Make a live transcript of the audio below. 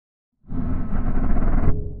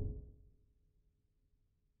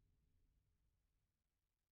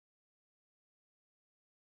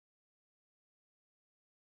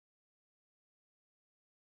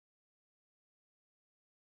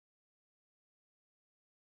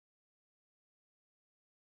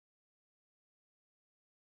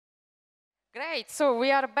Great, so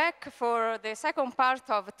we are back for the second part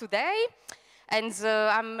of today. And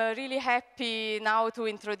I'm really happy now to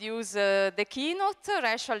introduce the keynote,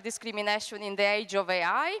 Racial Discrimination in the Age of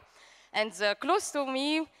AI. And close to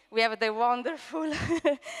me, we have the wonderful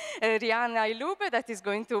Rhianna Ilube that is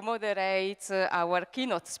going to moderate our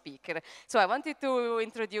keynote speaker. So I wanted to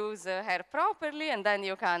introduce her properly, and then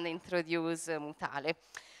you can introduce Mutale.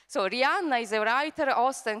 So Rhianna is a writer,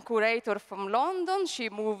 host, and curator from London. She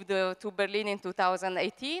moved to Berlin in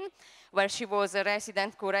 2018, where she was a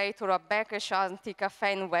resident curator of Bakr's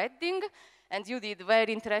Anti-Cafe and Wedding. And you did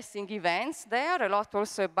very interesting events there, a lot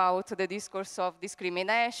also about the discourse of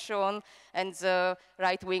discrimination and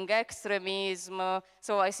right-wing extremism.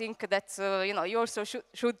 So I think that you also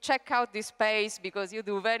should check out this space because you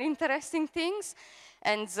do very interesting things.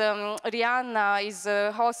 And Rhianna is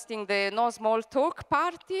hosting the No Small Talk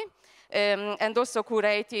party and also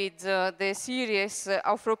curated the series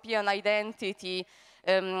of European Identity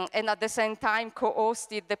and at the same time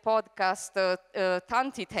co-hosted the podcast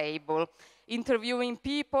Tanti Table, interviewing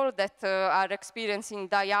people that are experiencing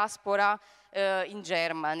diaspora in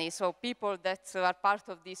Germany, so people that are part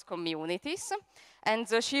of these communities. And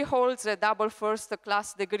she holds a double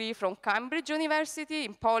first-class degree from Cambridge University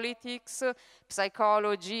in politics,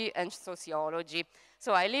 psychology, and sociology.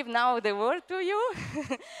 So I leave now the word to you.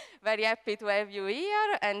 Very happy to have you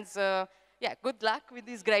here, and yeah, good luck with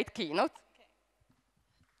this great keynote.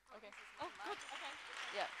 Okay. Oh, good. Okay.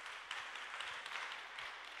 Yeah.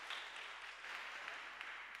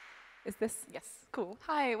 Is this? Yes, cool.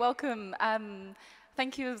 Hi, welcome.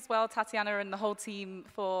 Thank you as well, Tatiana and the whole team,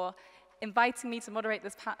 for inviting me to moderate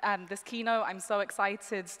this keynote. I'm so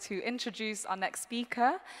excited to introduce our next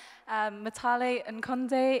speaker. Mutale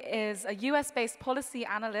Nkonde is a US-based policy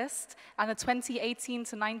analyst and a 2018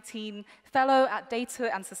 to 19 fellow at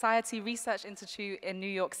Data and Society Research Institute in New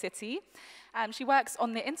York City. She works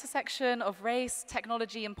on the intersection of race,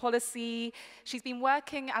 technology, and policy. She's been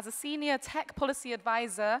working as a senior tech policy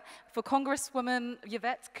advisor for Congresswoman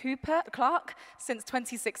Yvette Clarke since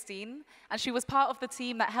 2016. And she was part of the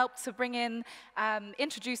team that helped to bring in,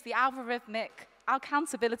 introduce the Algorithmic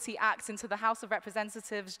Accountability Act into the House of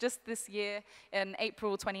Representatives just this year in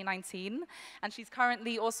April 2019. And she's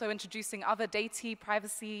currently also introducing other data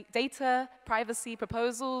privacy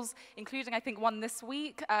proposals, including, I think, one this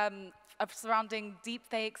week, surrounding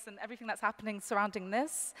deepfakes and everything that's happening surrounding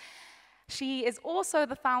this. She is also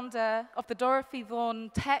the founder of the Dorothy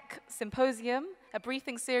Vaughan Tech Symposium, a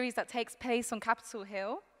briefing series that takes place on Capitol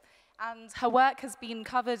Hill. And her work has been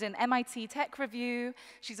covered in MIT Tech Review.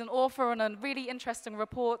 She's an author on a really interesting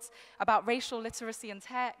report about racial literacy in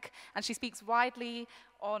tech, and she speaks widely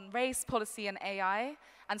on race, policy, and AI.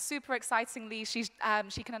 And super excitingly, she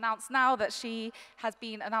can announce now that she has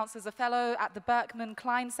been announced as a fellow at the Berkman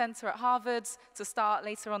Klein Center at Harvard to start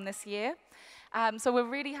later on this year. So we're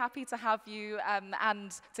really happy to have you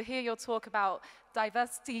and to hear your talk about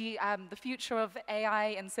diversity, the future of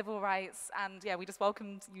AI and civil rights. And yeah, we just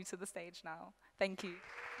welcome you to the stage now. Thank you.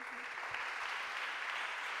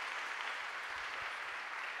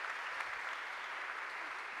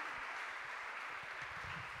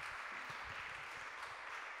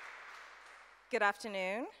 Good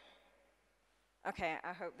afternoon. Okay,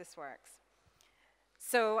 I hope this works.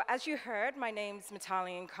 So, as you heard, my name's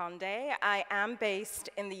Mutale Nkonde. I am based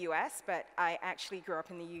in the US, but I actually grew up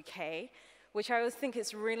in the UK, which I always think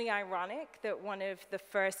is really ironic that one of the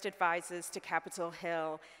first advisors to Capitol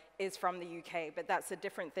Hill is from the UK, but that's a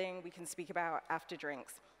different thing we can speak about after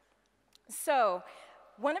drinks. So,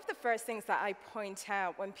 one of the first things that I point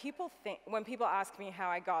out when people ask me how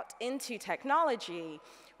I got into technology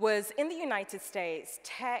was in the United States,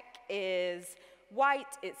 tech is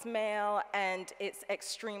white, it's male, and it's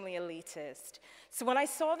extremely elitist. So when I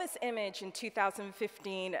saw this image in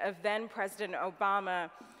 2015 of then President Obama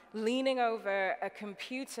leaning over a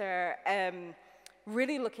computer,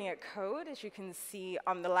 really looking at code, as you can see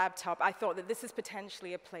on the laptop, I thought that this is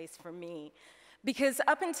potentially a place for me. Because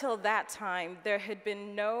up until that time, there had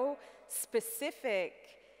been no specific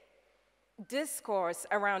discourse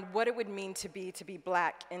around what it would mean to be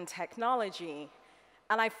black in technology.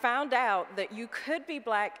 And I found out that you could be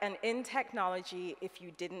black and in technology if you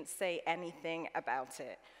didn't say anything about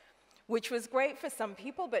it, which was great for some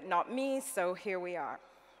people, but not me, so here we are.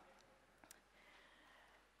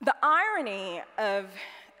 The irony of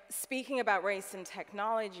speaking about race and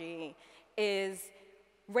technology is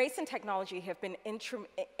race and technology have been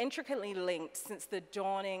intricately linked since the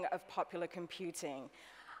dawning of popular computing.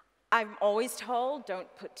 I'm always told, don't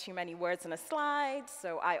put too many words on a slide,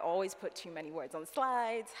 so I always put too many words on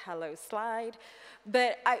slides, hello slide.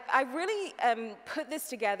 But I really put this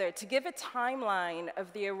together to give a timeline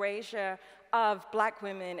of the erasure of Black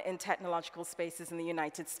women in technological spaces in the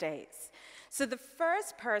United States. So the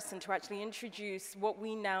first person to actually introduce what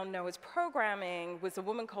we now know as programming was a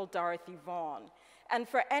woman called Dorothy Vaughan. And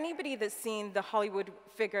for anybody that's seen the Hollywood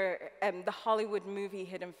movie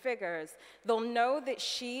Hidden Figures, they'll know that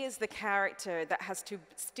she is the character that has to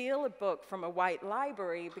steal a book from a white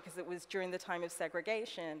library, because it was during the time of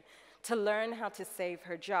segregation, to learn how to save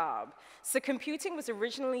her job. So computing was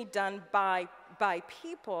originally done by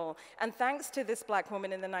people, and thanks to this Black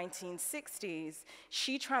woman in the 1960s,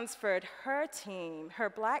 she transferred her team, her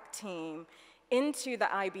Black team, into the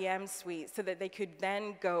IBM suite so that they could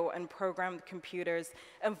then go and program the computers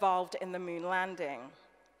involved in the moon landing.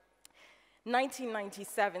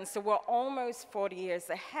 1997, so we're almost 40 years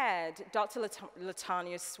ahead, Dr.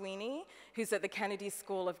 Latanya Sweeney, who's at the Kennedy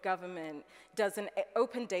School of Government, does an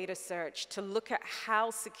open data search to look at how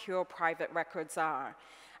secure private records are.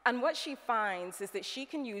 And what she finds is that she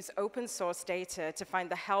can use open source data to find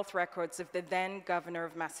the health records of the then governor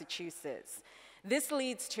of Massachusetts. This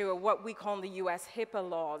leads to what we call in the US HIPAA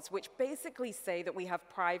laws, which basically say that we have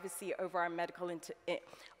privacy over our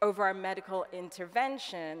medical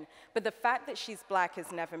intervention, but the fact that she's Black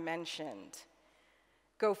is never mentioned.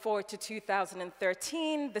 Go forward to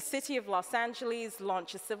 2013, the city of Los Angeles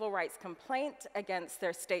launched a civil rights complaint against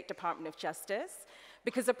their State Department of Justice,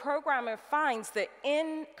 because a programmer finds that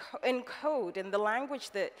in code, in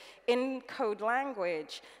code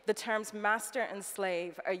language, the terms master and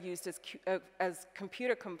slave are used as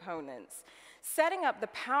computer components, setting up the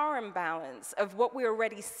power imbalance of what we're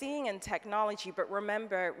already seeing in technology. But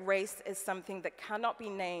remember, race is something that cannot be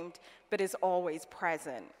named, but is always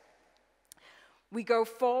present. We go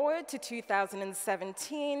forward to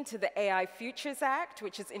 2017 to the AI Futures Act,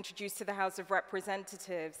 which is introduced to the House of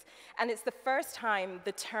Representatives. And it's the first time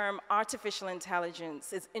the term artificial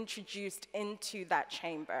intelligence is introduced into that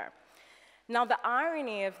chamber. Now, the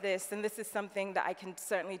irony of this, and this is something that I can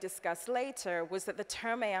certainly discuss later, was that the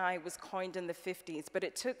term AI was coined in the 50s, but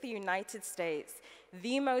it took the United States,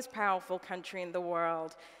 the most powerful country in the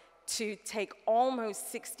world, to take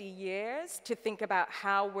almost 60 years to think about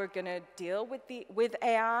how we're going to deal with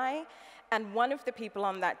AI, and one of the people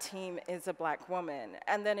on that team is a Black woman.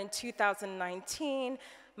 And then in 2019,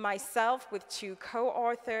 myself with two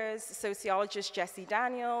co-authors, sociologist Jesse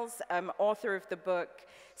Daniels, author of the book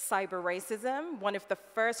Cyber Racism, one of the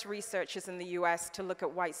first researchers in the US to look at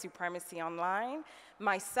white supremacy online,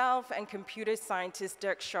 myself and computer scientist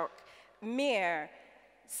Dirk Schock-Meer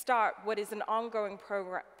start what is an ongoing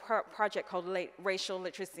project called Racial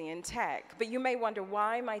Literacy in Tech. But you may wonder,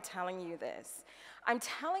 why am I telling you this? I'm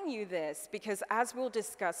telling you this because, as we'll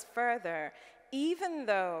discuss further, even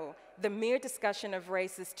though the mere discussion of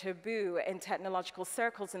race is taboo in technological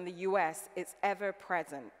circles in the US, it's ever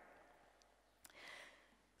present.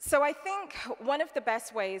 So I think one of the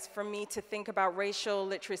best ways for me to think about racial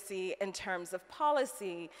literacy in terms of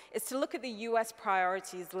policy is to look at the US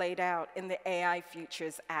priorities laid out in the AI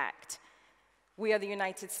Futures Act. We are the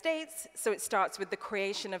United States, so it starts with the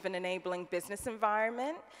creation of an enabling business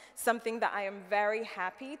environment, something that I am very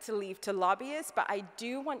happy to leave to lobbyists, but I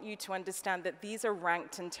do want you to understand that these are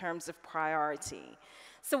ranked in terms of priority.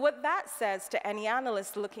 So what that says to any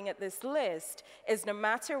analyst looking at this list is, no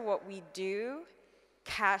matter what we do,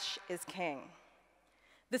 cash is king.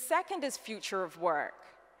 The second is future of work.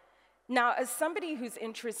 Now, as somebody who's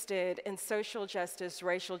interested in social justice,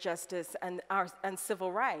 racial justice, and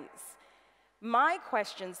civil rights, my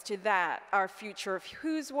questions to that are future of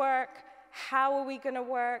whose work, how are we going to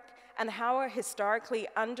work, and how are historically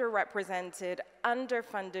underrepresented,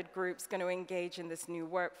 underfunded groups going to engage in this new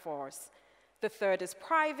workforce? The third is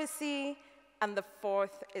privacy, and the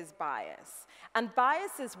fourth is bias. And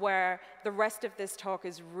bias is where the rest of this talk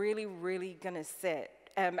is really, really going to sit.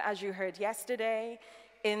 As you heard yesterday,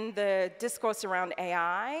 in the discourse around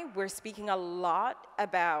AI, we're speaking a lot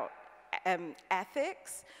about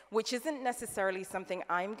ethics, which isn't necessarily something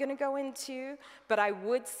I'm going to go into, but I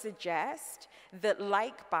would suggest that,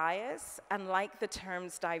 like bias and like the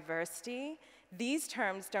terms diversity, these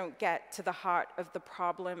terms don't get to the heart of the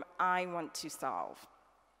problem I want to solve.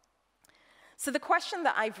 So the question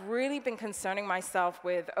that I've really been concerning myself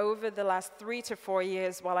with over the last 3 to 4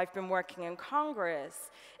 years while I've been working in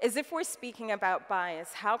Congress is, if we're speaking about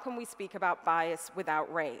bias, how can we speak about bias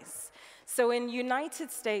without race? So in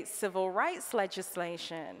United States civil rights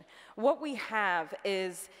legislation, what we have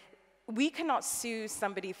is we cannot sue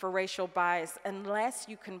somebody for racial bias unless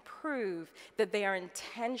you can prove that they are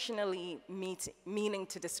intentionally meaning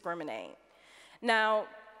to discriminate. Now,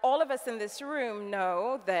 all of us in this room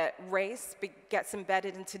know that race gets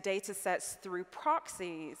embedded into data sets through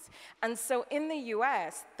proxies. And so in the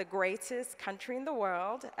US, the greatest country in the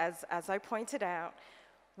world, as I pointed out,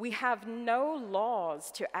 we have no laws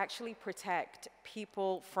to actually protect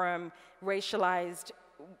people from racialized,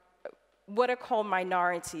 what are called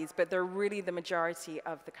minorities, but they're really the majority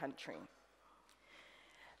of the country.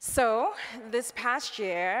 So this past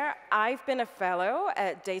year, I've been a fellow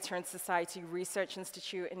at Data and Society Research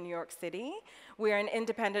Institute in New York City. We're an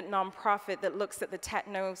independent nonprofit that looks at the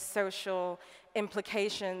techno-social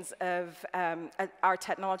implications of our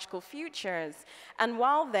technological futures. And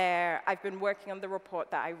while there, I've been working on the report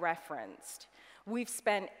that I referenced. We've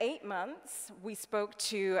spent 8 months. We spoke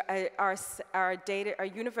to our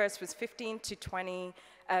universe was 15 to 20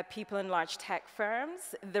 people in large tech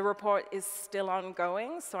firms. The report is still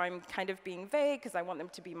ongoing, so I'm kind of being vague because I want them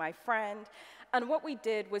to be my friend. And what we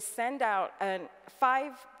did was send out a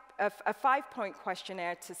five-point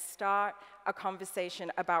questionnaire to start a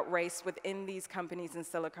conversation about race within these companies in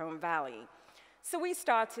Silicon Valley. So we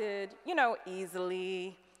started, you know,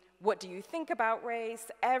 easily. What do you think about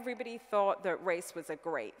race? Everybody thought that race was a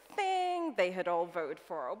great thing. They had all voted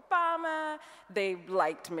for Obama. They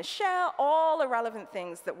liked Michelle, all irrelevant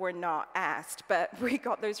things that were not asked. But we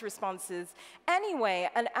got those responses anyway.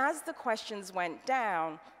 And as the questions went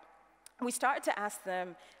down, we started to ask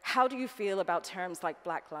them, how do you feel about terms like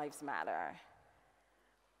Black Lives Matter?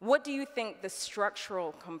 What do you think the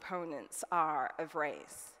structural components are of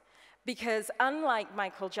race? Because unlike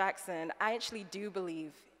Michael Jackson, I actually do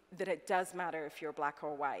believe that it does matter if you're black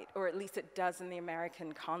or white, or at least it does in the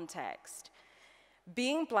American context.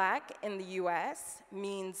 Being black in the US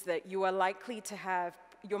means that you are likely to have,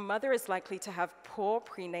 your mother is likely to have poor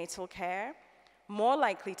prenatal care, more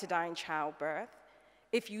likely to die in childbirth.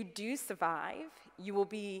 If you do survive, you will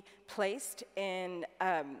be placed in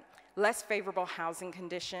less favorable housing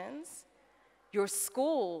conditions. Your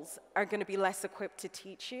schools are going to be less equipped to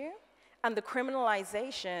teach you. And the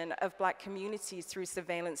criminalization of black communities through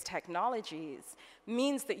surveillance technologies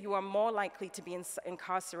means that you are more likely to be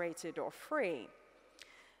incarcerated or free.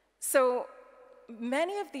 So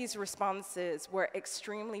many of these responses were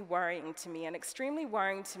extremely worrying to me, and extremely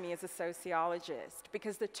worrying to me as a sociologist,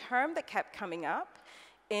 because the term that kept coming up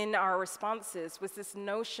in our responses was this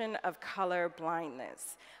notion of color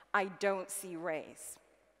blindness. I don't see race.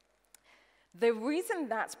 The reason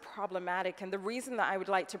that's problematic, and the reason that I would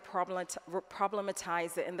like to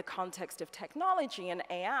problematize it in the context of technology and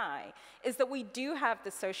AI, is that we do have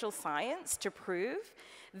the social science to prove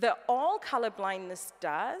that all colorblindness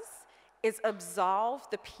does is absolve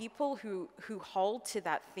the people who hold to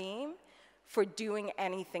that theme for doing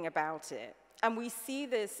anything about it. And we see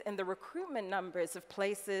this in the recruitment numbers of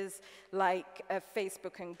places like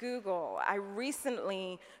Facebook and Google. I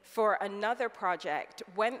recently, for another project,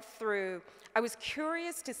 went through, I was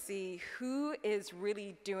curious to see who is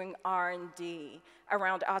really doing R&D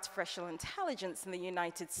around artificial intelligence in the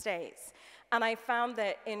United States. And I found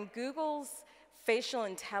that in Google's facial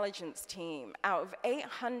intelligence team, out of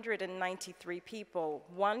 893 people,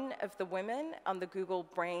 one of the women on the Google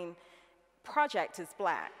Brain project is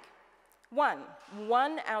black.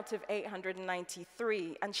 One out of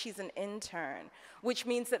 893, and she's an intern, which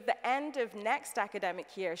means at the end of next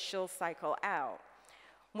academic year, she'll cycle out.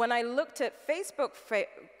 When I looked at Facebook for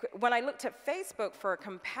a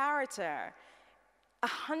comparator,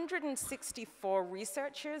 164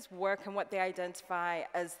 researchers work in what they identify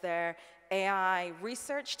as their AI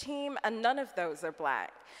research team, and none of those are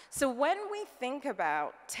black. So when we think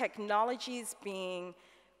about technologies being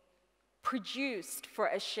produced for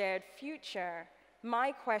a shared future,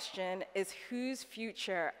 my question is, whose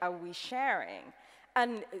future are we sharing?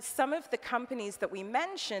 And some of the companies that we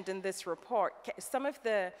mentioned in this report, some of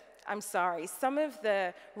the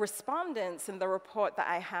respondents in the report that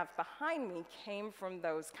I have behind me came from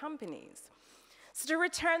those companies. So to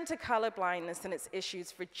return to colorblindness and its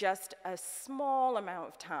issues for just a small amount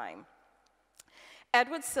of time,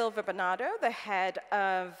 Edward Silva Bernardo, the head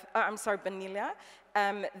of, Bonilla,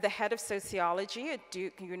 the head of sociology at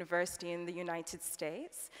Duke University in the United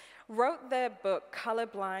States, wrote the book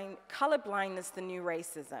Colorblindness, the New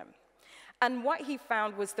Racism. And what he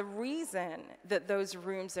found was the reason that those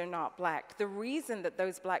rooms are not black, the reason that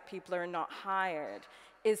those black people are not hired,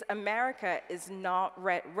 is America is not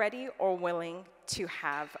ready or willing to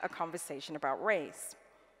have a conversation about race.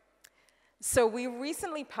 So we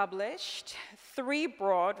recently published 3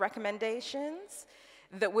 broad recommendations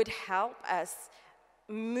that would help us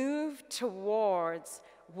move towards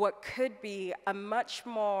what could be a much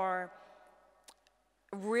more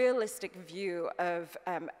realistic view of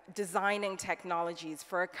designing technologies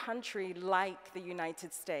for a country like the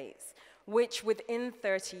United States, which within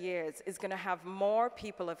 30 years is going to have more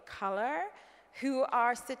people of color who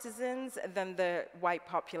are citizens than the white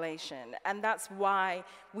population. And that's why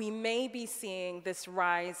we may be seeing this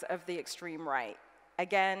rise of the extreme right.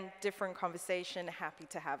 Again, different conversation, happy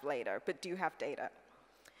to have later, but do have data.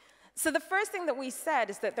 So the first thing that we said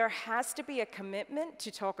is that there has to be a commitment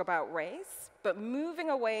to talk about race, but moving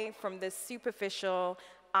away from this superficial,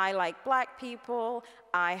 I like black people,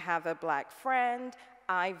 I have a black friend,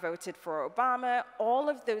 I voted for Obama. All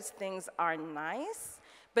of those things are nice,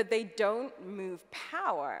 but they don't move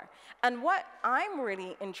power. And what I'm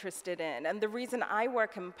really interested in, and the reason I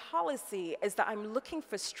work in policy, is that I'm looking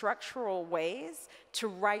for structural ways to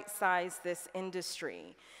right-size this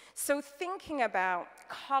industry. So thinking about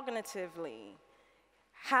cognitively,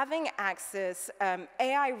 having access,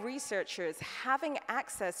 AI researchers having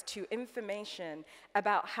access to information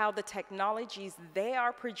about how the technologies they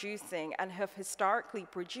are producing and have historically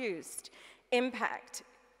produced impact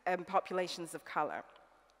populations of color,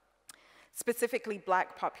 specifically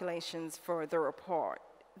black populations for the report.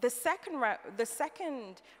 The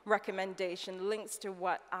second recommendation links to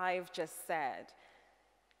what I've just said.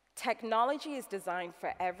 Technology is designed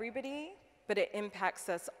for everybody, but it impacts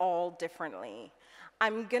us all differently.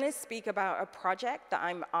 I'm going to speak about a project that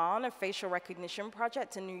I'm on, a facial recognition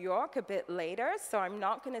project in New York, a bit later, so I'm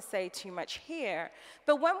not going to say too much here.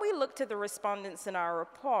 But when we looked at the respondents in our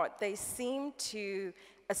report, they seem to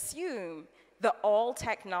assume that all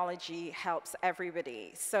technology helps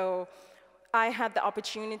everybody. So I had the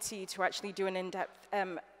opportunity to actually do an in-depth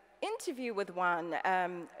interview with one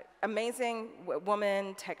amazing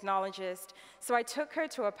woman, technologist. So I took her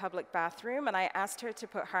to a public bathroom and I asked her to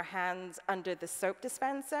put her hands under the soap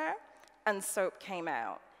dispenser, and soap came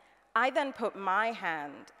out. I then put my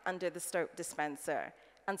hand under the soap dispenser,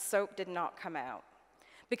 and soap did not come out.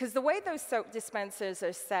 Because the way those soap dispensers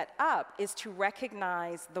are set up is to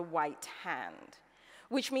recognize the white hand,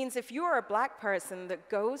 which means if you are a black person that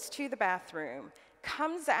goes to the bathroom,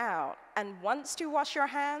 comes out, and wants to wash your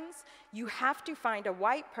hands, you have to find a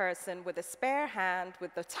white person with a spare hand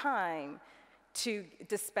with the time to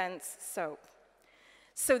dispense soap.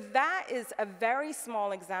 So that is a very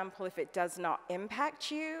small example if it does not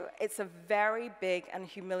impact you. It's a very big and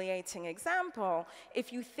humiliating example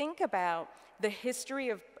if you think about the history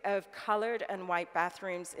of colored and white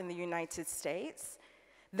bathrooms in the United States,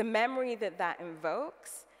 the memory that that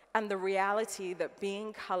invokes, and the reality that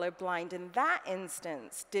being colorblind in that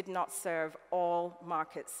instance did not serve all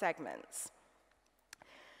market segments.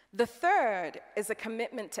 The third is a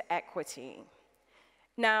commitment to equity.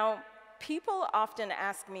 Now, people often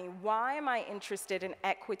ask me, why am I interested in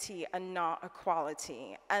equity and not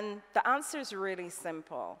equality? And the answer is really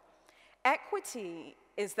simple. Equity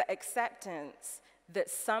is the acceptance that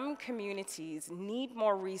some communities need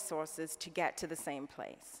more resources to get to the same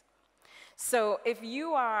place. So if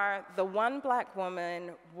you are the one black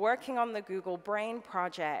woman working on the Google Brain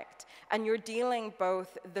project, and you're dealing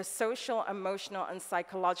both the social, emotional, and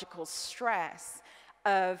psychological stress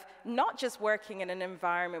of not just working in an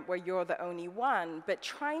environment where you're the only one, but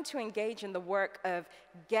trying to engage in the work of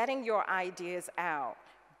getting your ideas out,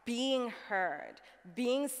 being heard,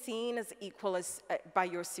 being seen as equal by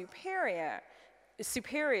your superiors,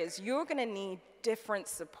 you're going to need different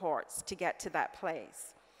supports to get to that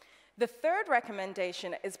place. The third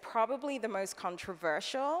recommendation is probably the most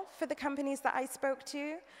controversial for the companies that I spoke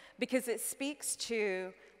to, because it speaks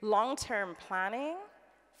to long-term planning,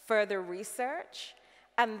 further research,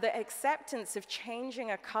 and the acceptance of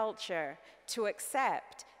changing a culture to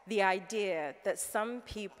accept the idea that some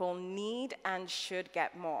people need and should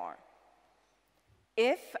get more.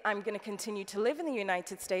 If I'm going to continue to live in the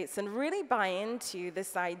United States and really buy into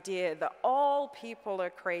this idea that all people are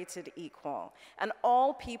created equal and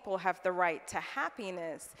all people have the right to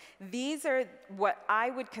happiness, these are what I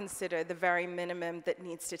would consider the very minimum that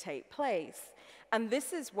needs to take place. And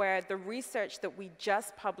this is where the research that we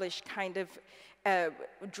just published kind of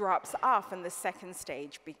drops off and the second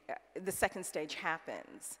stage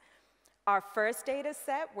happens. Our first data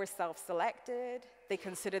set were self-selected. They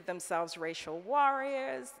considered themselves racial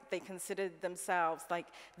warriors. They considered themselves like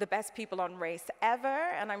the best people on race ever.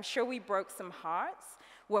 And I'm sure we broke some hearts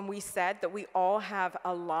when we said that we all have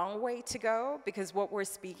a long way to go, because what we're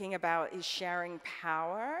speaking about is sharing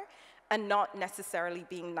power and not necessarily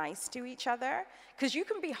being nice to each other. Because you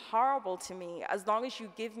can be horrible to me as long as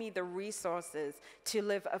you give me the resources to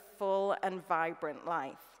live a full and vibrant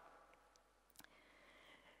life.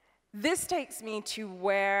 This takes me to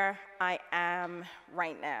where I am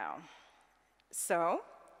right now. So,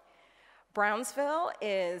 Brownsville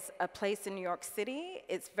is a place in New York City.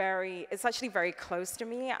 It's actually very close to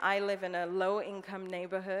me. I live in a low-income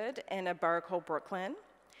neighborhood in a borough called Brooklyn.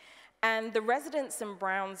 And the residents in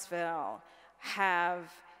Brownsville have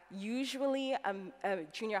usually a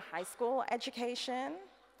junior high school education.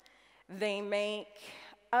 They make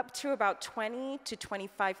up to about $20,000 to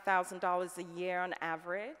 $25,000 a year on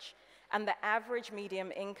average. And the average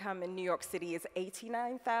median income in New York City is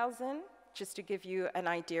 $89,000, just to give you an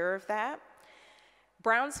idea of that.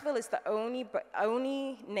 Brownsville is the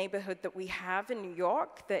only neighborhood that we have in New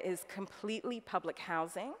York that is completely public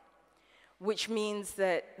housing, which means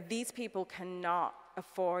that these people cannot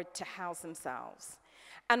afford to house themselves.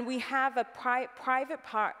 And we have a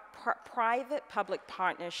private-public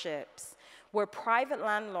partnerships where private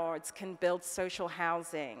landlords can build social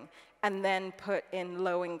housing and then put in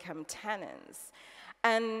low-income tenants.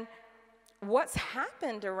 And what's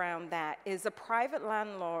happened around that is a private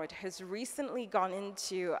landlord has recently gone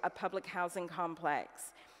into a public housing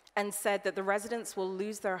complex and said that the residents will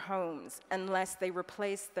lose their homes unless they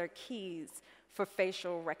replace their keys for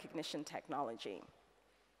facial recognition technology.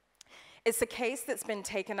 It's a case that's been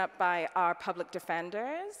taken up by our public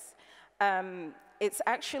defenders. It's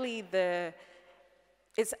actually the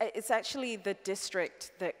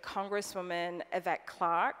district that Congresswoman Yvette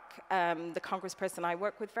Clarke, the congressperson I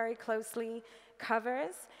work with very closely,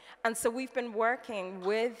 covers. And so we've been working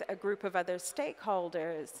with a group of other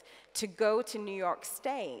stakeholders to go to New York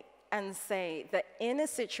State and say that in a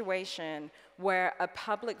situation where a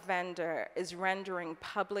public vendor is rendering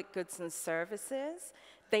public goods and services,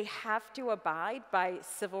 they have to abide by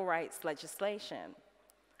civil rights legislation.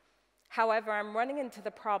 However, I'm running into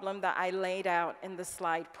the problem that I laid out in the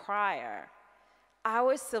slide prior.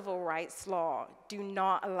 Our civil rights law do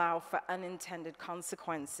not allow for unintended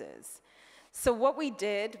consequences. So what we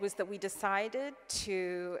did was that we decided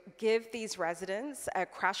to give these residents a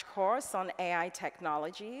crash course on AI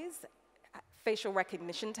technologies, facial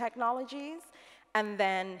recognition technologies, and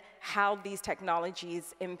then how these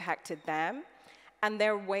technologies impacted them. And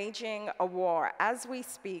they're waging a war, as we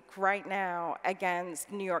speak right now,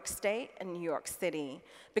 against New York State and New York City.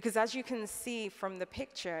 Because as you can see from the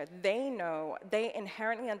picture, they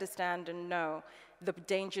inherently understand and know the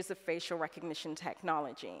dangers of facial recognition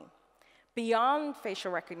technology. Beyond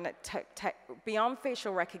facial recognition,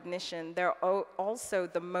 they're also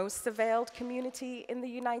the most surveilled community in the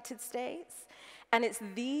United States. And it's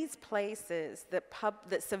these places that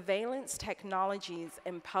surveillance technologies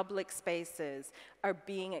in public spaces are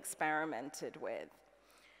being experimented with.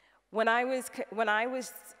 When I was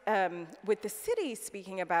with the city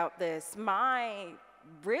speaking about this, my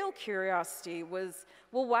real curiosity was,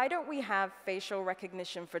 well, why don't we have facial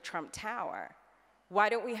recognition for Trump Tower? Why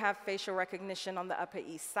don't we have facial recognition on the Upper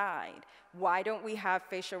East Side? Why don't we have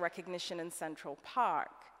facial recognition in Central Park?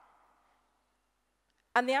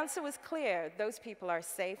 And the answer was clear. Those people are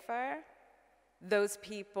safer. Those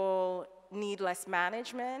people need less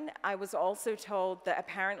management. I was also told that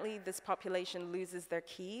apparently this population loses their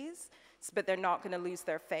keys, but they're not going to lose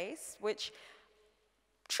their face, which,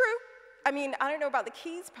 true. I mean, I don't know about the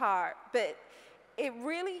keys part, but it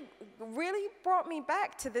really brought me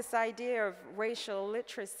back to this idea of racial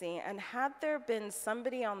literacy. And had there been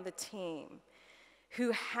somebody on the team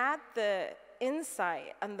who had the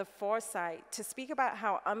insight and the foresight to speak about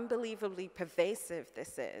how unbelievably pervasive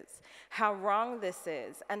this is, how wrong this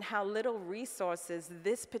is, and how little resources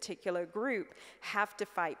this particular group have to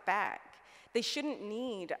fight back. They shouldn't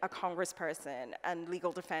need a congressperson and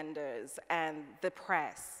legal defenders and the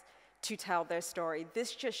press to tell their story.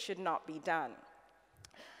 This just should not be done.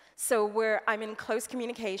 So I'm in close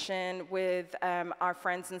communication with our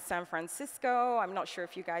friends in San Francisco. I'm not sure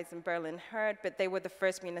if you guys in Berlin heard, but they were the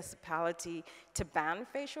first municipality to ban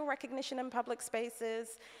facial recognition in public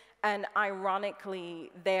spaces. And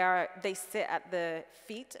ironically, they sit at the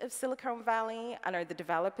feet of Silicon Valley and are the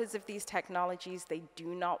developers of these technologies they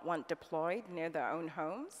do not want deployed near their own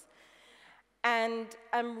homes. And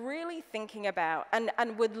I'm really thinking about, and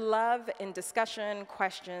would love in discussion,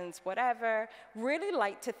 questions, whatever, really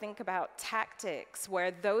like to think about tactics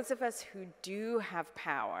where those of us who do have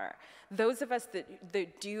power, those of us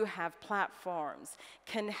that do have platforms,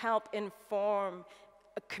 can help inform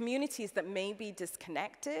communities that may be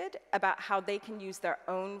disconnected about how they can use their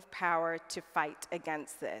own power to fight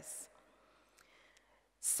against this.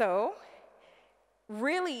 So,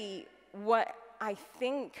 really, what I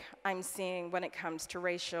think I'm seeing when it comes to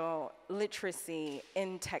racial literacy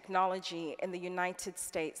in technology in the United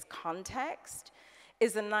States context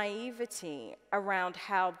is a naivety around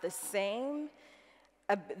how the same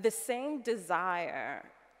desire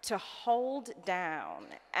to hold down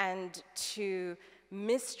and to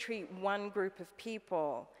mistreat one group of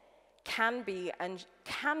people can be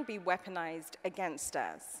weaponized against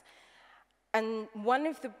us. And one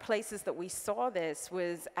of the places that we saw this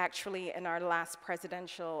was actually in our last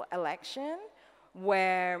presidential election,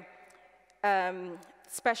 where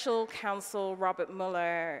Special Counsel Robert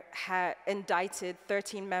Mueller had indicted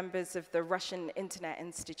 13 members of the Russian Internet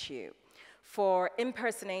Institute for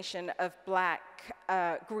impersonation of Black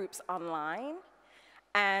groups online.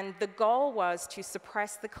 And the goal was to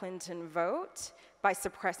suppress the Clinton vote by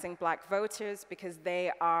suppressing Black voters because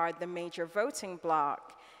they are the major voting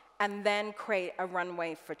bloc, and then create a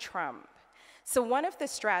runway for Trump. So one of the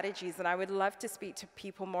strategies, and I would love to speak to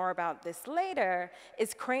people more about this later,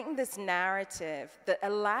 is creating this narrative that a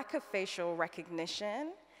lack of facial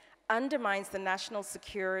recognition undermines the national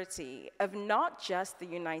security of not just the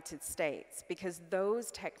United States, because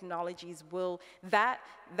those technologies will, that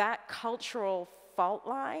cultural fault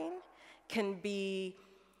line can be,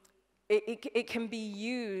 it can be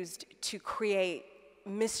used to create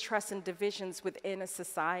mistrust and divisions within a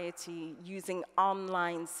society using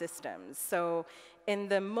online systems. So in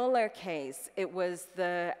the Mueller case, it was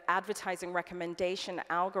the advertising recommendation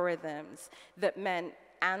algorithms that meant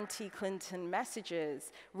anti-Clinton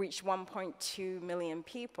messages reached 1.2 million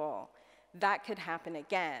people. That could happen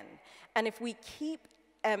again. And if we keep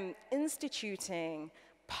instituting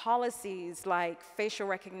policies like facial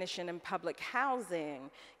recognition in public housing,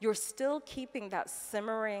 you're still keeping that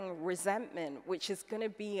simmering resentment, which is going to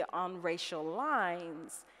be on racial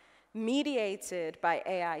lines, mediated by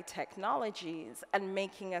AI technologies and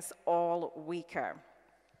making us all weaker.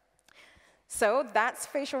 So that's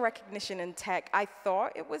facial recognition in tech. I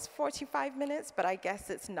thought it was 45 minutes, but I guess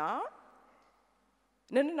it's not.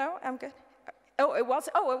 No, I'm good. Oh, it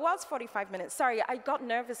was 45 minutes. Sorry, I got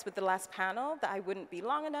nervous with the last panel that I wouldn't be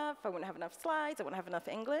long enough, I wouldn't have enough slides, I wouldn't have enough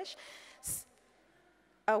English.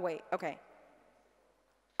 Oh, wait, okay.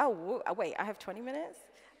 Oh, wait, I have 20 minutes?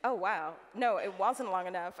 Oh, wow. No, it wasn't long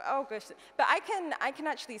enough. Oh, gosh. But I can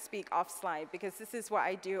actually speak off slide because this is what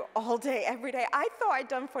I do all day, every day. I thought I'd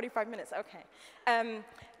done 45 minutes. Okay.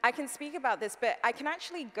 I can speak about this, but I can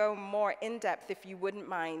actually go more in depth, if you wouldn't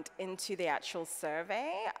mind, into the actual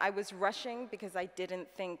survey. I was rushing because I didn't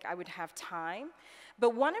think I would have time.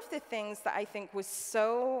 But one of the things that I think was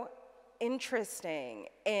so interesting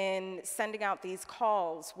in sending out these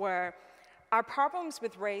calls were our problems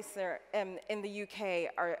with race are, in the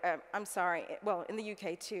UK are, I'm sorry, well, in the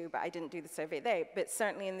UK too, but I didn't do the survey there, but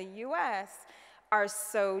certainly in the US are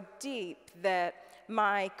so deep that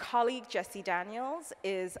my colleague, Jessie Daniels,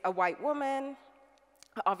 is a white woman.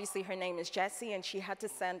 Obviously, her name is Jessie, and she had to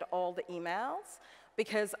send all the emails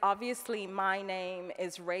because obviously my name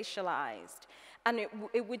is racialized. And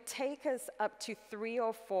it would take us up to 3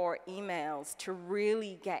 or 4 emails to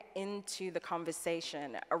really get into the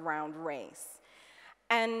conversation around race.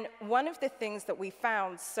 And one of the things that we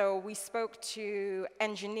found, so we spoke to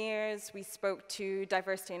engineers, we spoke to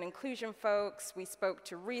diversity and inclusion folks, we spoke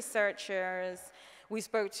to researchers, we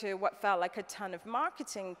spoke to what felt like a ton of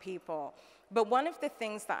marketing people. But one of the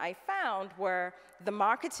things that I found were the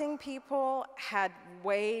marketing people had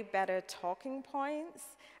way better talking points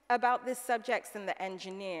about this subject than the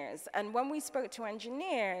engineers. And when we spoke to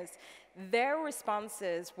engineers, their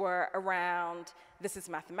responses were around, this is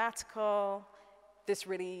mathematical, this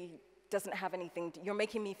really doesn't have anything, you're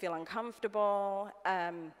making me feel uncomfortable.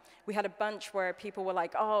 We had a bunch where people were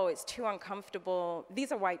like, oh, it's too uncomfortable.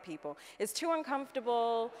 These are white people. It's too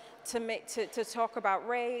uncomfortable to talk about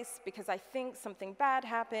race because I think something bad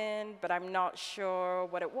happened, but I'm not sure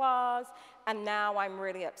what it was, and now I'm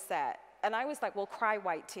really upset. And I was like, well, cry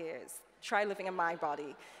white tears. Try living in my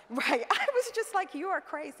body, right? I was just like, you are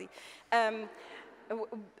crazy.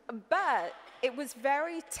 But it was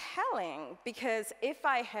very telling because if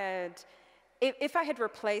I had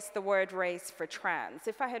replaced the word race for trans,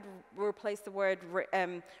 if I had replaced the word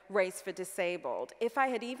race for disabled, if I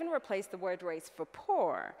had even replaced the word race for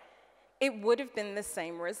poor, it would have been the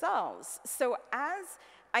same results. So as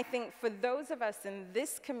I think for those of us in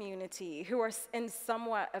this community who are in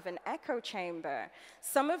somewhat of an echo chamber,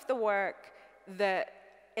 some of the work that,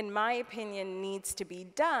 in my opinion, needs to be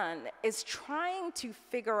done is trying to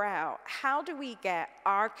figure out how do we get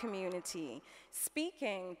our community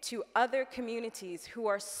speaking to other communities who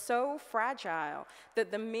are so fragile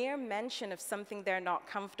that the mere mention of something they're not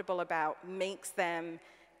comfortable about makes them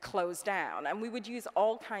close down. And we would use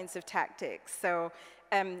all kinds of tactics. So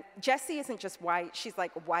Jessie isn't just white, she's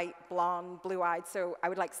like white, blonde, blue-eyed, so I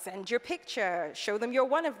would like send your picture, show them you're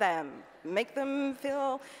one of them, make them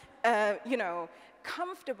feel, you know,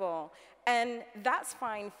 comfortable. And that's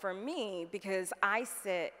fine for me because I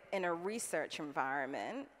sit in a research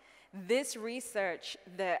environment. This research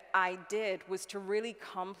that I did was to really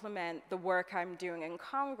complement the work I'm doing in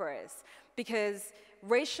Congress, because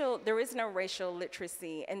there is no racial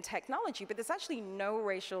literacy in technology, but there's actually no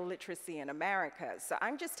racial literacy in America. So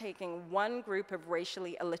I'm just taking one group of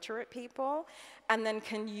racially illiterate people and then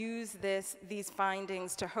can use these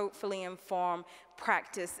findings to hopefully inform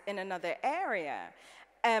practice in another area.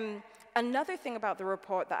 Another thing about the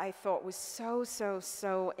report that I thought was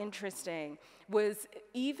so interesting was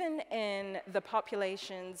even in the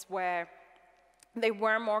populations where they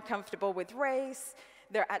were more comfortable with race,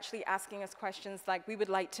 they're actually asking us questions like, we would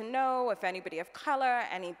like to know if anybody of color,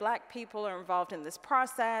 any black people are involved in this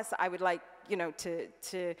process. I would like, you know,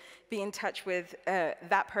 to be in touch with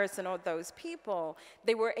that person or those people.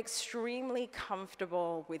 They were extremely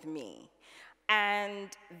comfortable with me. And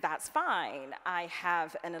that's fine. I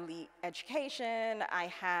have an elite education. I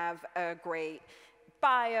have a great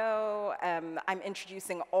bio. I'm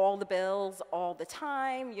introducing all the bills all the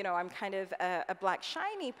time. You know, I'm kind of a black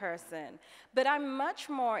shiny person. But I'm much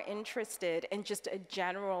more interested in just a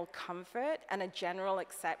general comfort and a general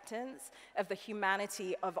acceptance of the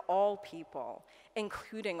humanity of all people,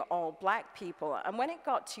 including all black people. And when it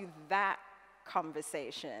got to that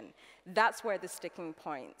conversation, that's where the sticking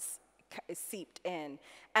points seeped in.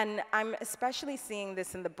 And I'm especially seeing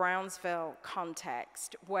this in the Brownsville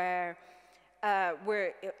context, where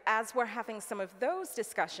as we're having some of those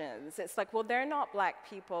discussions, it's like, well, they're not black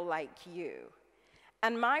people like you.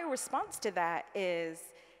 And my response to that is,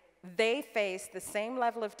 they face the same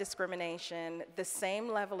level of discrimination, the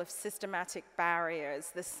same level of systematic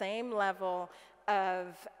barriers, the same level of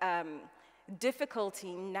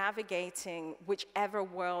difficulty navigating whichever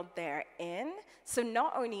world they're in. So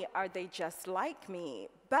not only are they just like me,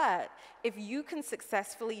 but if you can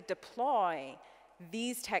successfully deploy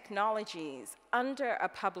these technologies under a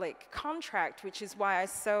public contract, which is why I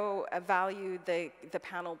so value the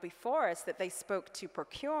panel before us, that they spoke to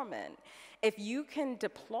procurement. If you can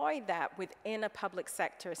deploy that within a public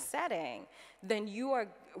sector setting, then you are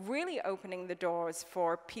really opening the doors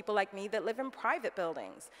for people like me that live in private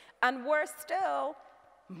buildings. And worse still,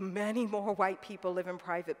 many more white people live in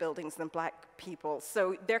private buildings than black people.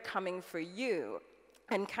 So they're coming for you.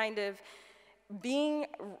 And kind of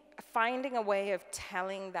finding a way of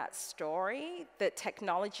telling that story, that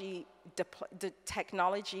technology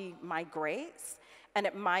migrates, and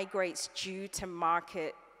it migrates due to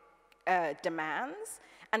market demands,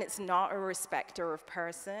 and it's not a respecter of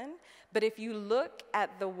person. But if you look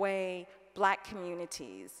at the way black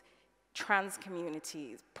communities, trans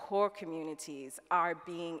communities, poor communities are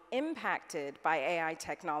being impacted by AI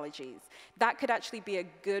technologies, that could actually be a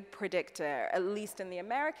good predictor, at least in the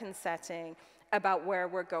American setting, about where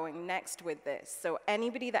we're going next with this. So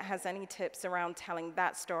anybody that has any tips around telling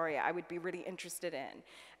that story, I would be really interested in.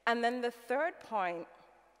 And then the third point,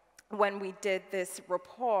 when we did this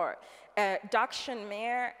report, Dakshin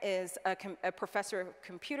Mir is a professor of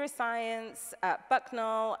computer science at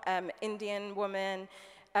Bucknell, Indian woman,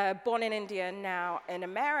 born in India, now in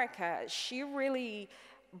America. She really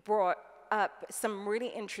brought up some really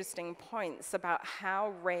interesting points about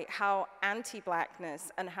how anti-blackness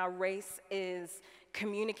and how race is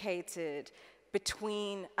communicated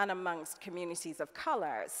between and amongst communities of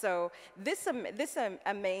color. So this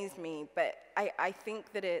amazed me, but I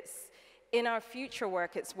think that in our future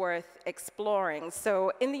work, it's worth exploring.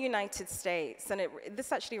 So in the United States, and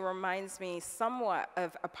this actually reminds me somewhat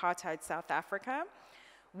of apartheid South Africa,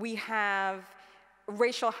 we have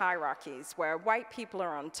racial hierarchies where white people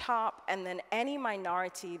are on top, and then any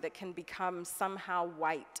minority that can become somehow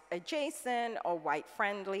white adjacent or white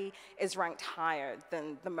friendly is ranked higher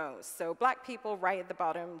than the most. So black people right at the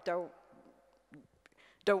bottom, don't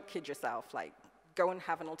kid yourself, like go and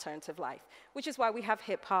have an alternative life, which is why we have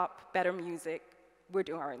hip hop, better music, we're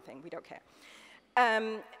doing our own thing, we don't care.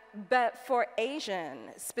 But for Asian,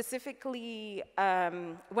 specifically,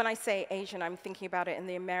 when I say Asian, I'm thinking about it in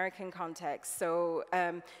the American context. So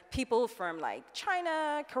people from like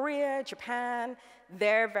China, Korea, Japan,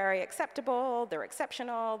 they're very acceptable, they're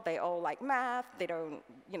exceptional, they all like math, they don't,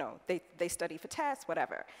 you know, they study for tests,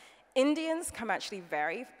 whatever. Indians come actually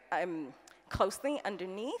very closely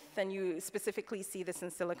underneath, and you specifically see this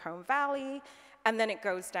in Silicon Valley, and then it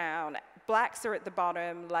goes down. Blacks are at the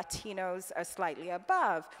bottom, Latinos are slightly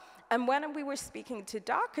above. And when we were speaking to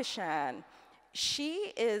Dakshin,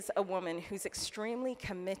 she is a woman who's extremely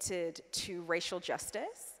committed to racial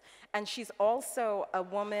justice, and she's also a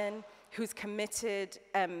woman who's committed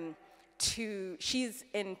she's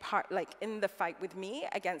in part, like in the fight with me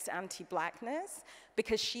against anti-blackness,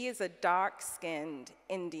 because she is a dark-skinned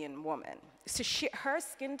Indian woman. So her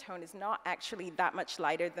skin tone is not actually that much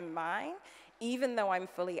lighter than mine, even though I'm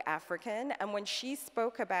fully African. And when she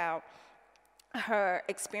spoke about her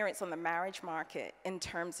experience on the marriage market in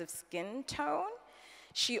terms of skin tone,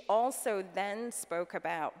 she also then spoke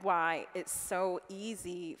about why it's so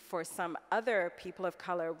easy for some other people of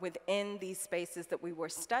color within these spaces that we were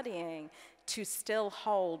studying to still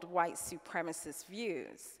hold white supremacist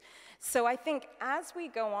views. So I think as we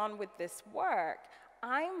go on with this work,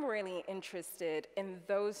 I'm really interested in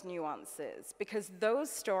those nuances, because those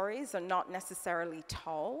stories are not necessarily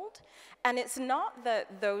told. And it's not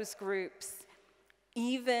that those groups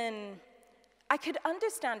even, I could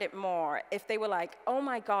understand it more if they were like, oh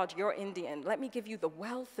my God, you're Indian, let me give you the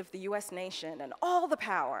wealth of the US nation and all the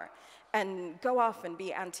power, and go off and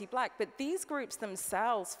be anti-black. But these groups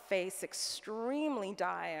themselves face extremely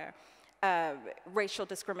dire racial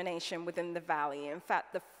discrimination within the Valley. In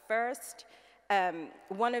fact, the first,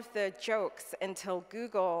 one of the jokes until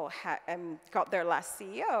Google got their last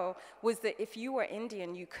CEO was that if you were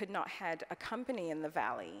Indian, you could not head a company in the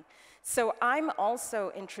Valley. So I'm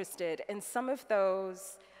also interested in some of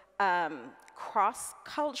those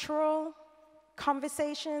cross-cultural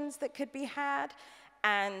conversations that could be had,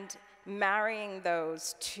 and marrying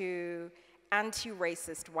those to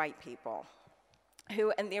anti-racist white people.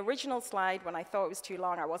 Who, in the original slide, when I thought it was too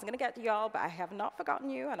long, I wasn't gonna get to y'all, but I have not forgotten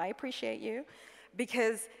you, and I appreciate you,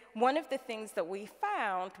 because one of the things that we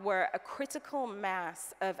found were a critical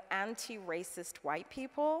mass of anti-racist white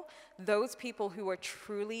people, those people who are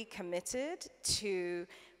truly committed to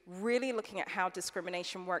really looking at how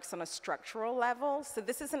discrimination works on a structural level. So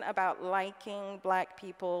this isn't about liking black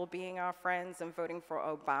people, being our friends, and voting for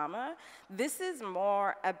Obama. This is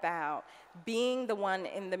more about being the one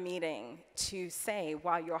in the meeting to say,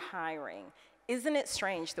 while you're hiring, isn't it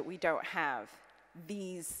strange that we don't have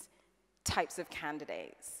these types of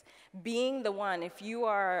candidates? Being the one, if you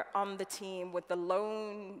are on the team with the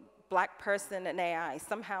lone black person in AI,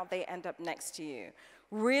 somehow they end up next to you.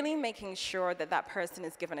 Really making sure that that person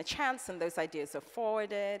is given a chance and those ideas are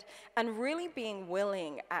forwarded, and really being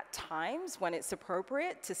willing at times when it's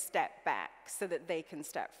appropriate to step back so that they can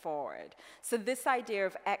step forward. So this idea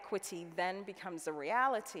of equity then becomes a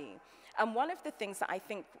reality. And one of the things that I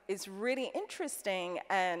think is really interesting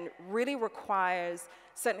and really requires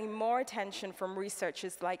certainly more attention from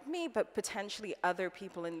researchers like me, but potentially other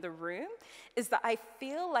people in the room, is that I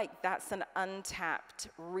feel like that's an untapped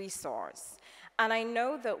resource. And I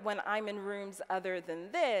know that when I'm in rooms other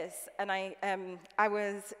than this, and I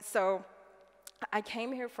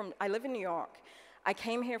came here from, I live in New York. I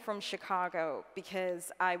came here from Chicago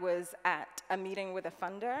because I was at a meeting with a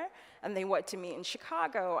funder, and they wanted to meet in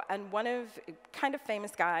Chicago, and kind of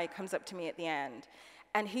famous guy comes up to me at the end,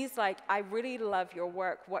 and he's like, I really love your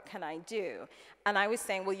work, what can I do? And I was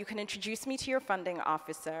saying, well, you can introduce me to your funding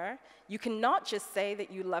officer. You can not just say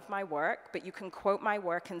that you love my work, but you can quote my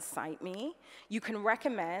work and cite me. You can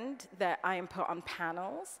recommend that I am put on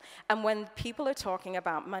panels. And when people are talking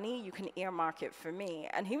about money, you can earmark it for me.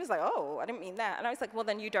 And he was like, oh, I didn't mean that. And I was like, well,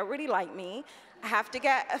 then you don't really like me. I have to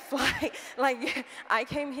get a flight. Like, I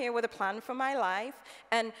came here with a plan for my life.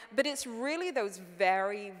 But it's really those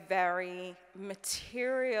very, very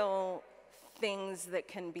material things that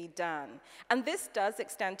can be done. And this does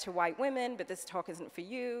extend to white women, but this talk isn't for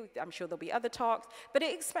you. I'm sure there'll be other talks. But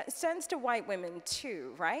it extends to white women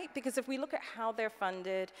too, right? Because if we look at how they're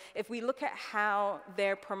funded, if we look at how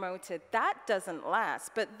they're promoted, that doesn't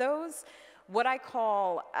last. But those, what I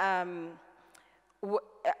call,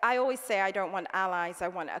 I always say I don't want allies, I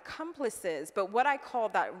want accomplices, but what I call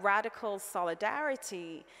that radical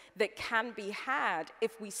solidarity that can be had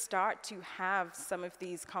if we start to have some of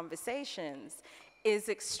these conversations is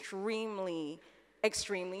extremely,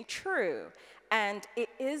 extremely true. And it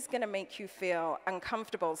is gonna make you feel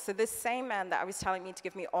uncomfortable. So this same man that I was telling me to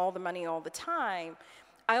give me all the money all the time,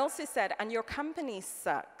 I also said, and your company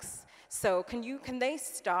sucks. So can they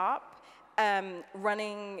stop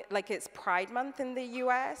running, like it's Pride Month in the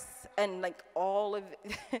US, and like all of,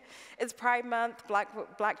 it's Pride Month,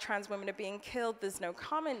 black trans women are being killed, there's no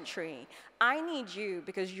commentary. I need you,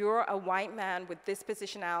 because you're a white man with this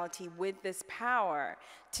positionality, with this power,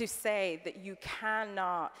 to say that you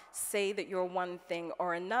cannot say that you're one thing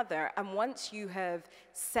or another. And once you have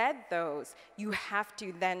said those, you have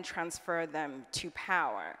to then transfer them to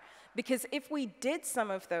power. Because if we did some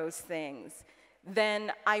of those things,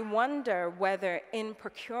 then I wonder whether in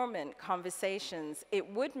procurement conversations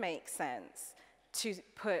it would make sense to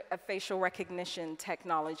put a facial recognition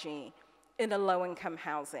technology in a low-income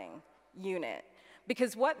housing unit.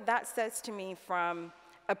 Because what that says to me from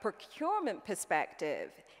a procurement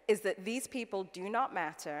perspective is that these people do not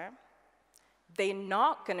matter. They're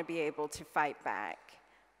not going to be able to fight back.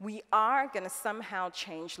 We are going to somehow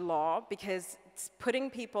change law because it's putting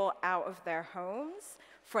people out of their homes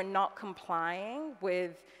for not complying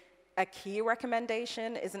with a key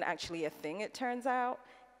recommendation isn't actually a thing, it turns out,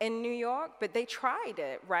 in New York, but they tried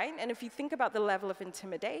it, right? And if you think about the level of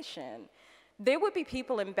intimidation, there would be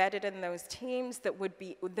people embedded in those teams that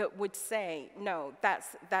would say, no,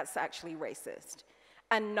 that's actually racist,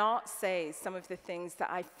 and not say some of the things that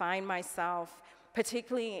I find myself,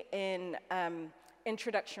 particularly in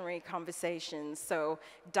introductory conversations, so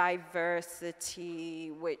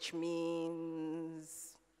diversity, which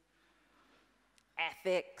means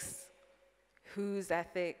ethics, whose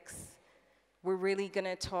ethics? We're really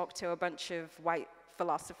gonna talk to a bunch of white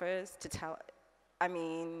philosophers to tell, I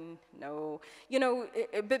mean, no. You know,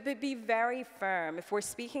 but be very firm. If we're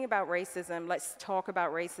speaking about racism, let's talk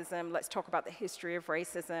about racism. Let's talk about the history of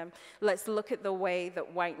racism. Let's look at the way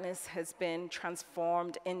that whiteness has been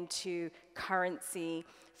transformed into currency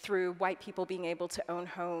through white people being able to own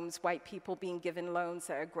homes, white people being given loans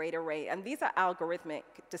at a greater rate. And these are algorithmic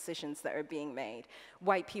decisions that are being made.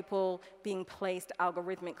 White people being placed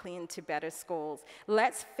algorithmically into better schools.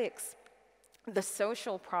 Let's fix the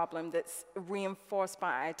social problem that's reinforced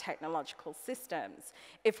by our technological systems.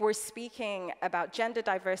 If we're speaking about gender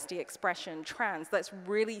diversity, expression, trans, let's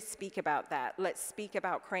really speak about that. Let's speak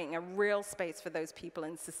about creating a real space for those people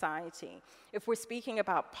in society. If we're speaking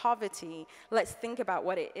about poverty, let's think about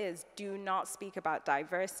what it is. Do not speak about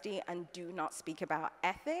diversity and do not speak about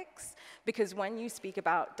ethics, because when you speak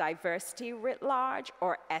about diversity writ large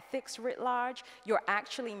or ethics writ large, you're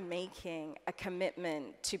actually making a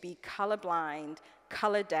commitment to be colorblind,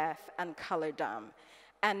 color deaf, and color dumb.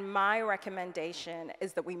 And my recommendation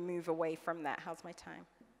is that we move away from that. How's my time?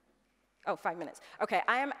 Oh, 5 minutes. Okay,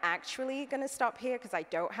 I am actually gonna stop here because I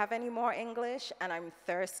don't have any more English and I'm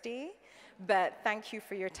thirsty, but thank you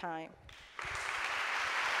for your time.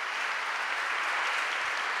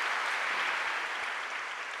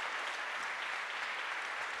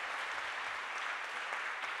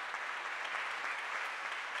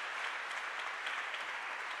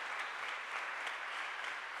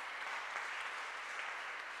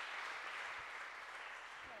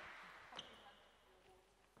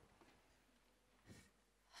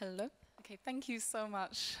 Hello. Okay, thank you so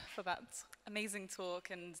much for that amazing talk.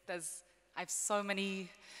 And I have so many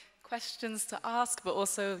questions to ask, but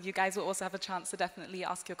also you guys will also have a chance to definitely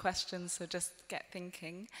ask your questions, so just get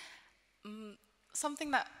thinking. Something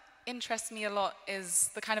that interests me a lot is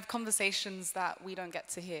the kind of conversations that we don't get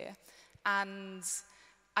to hear. And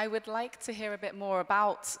I would like to hear a bit more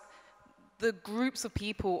about the groups of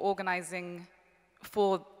people organizing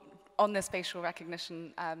on this facial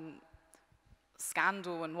recognition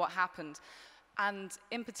scandal and what happened. And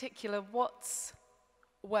in particular, what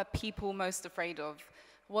were people most afraid of?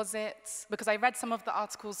 Was it, because I read some of the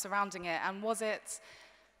articles surrounding it, and was it,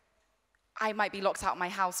 I might be locked out of my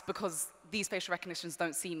house because these facial recognitions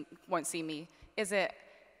won't see me? Is it,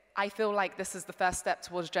 I feel like this is the first step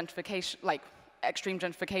towards gentrification, like extreme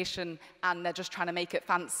gentrification, and they're just trying to make it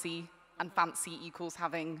fancy, and fancy equals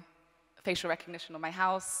having facial recognition on my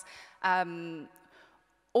house?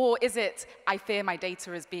 Or is it, I fear my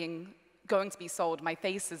data is going to be sold, my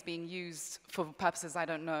face is being used for purposes I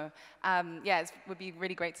don't know? Yeah, it would be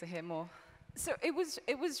really great to hear more. So it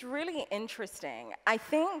was really interesting. I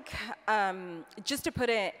think, just to put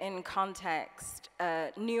it in context,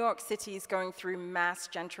 New York City is going through mass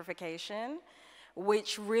gentrification,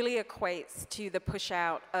 which really equates to the push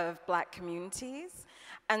out of Black communities.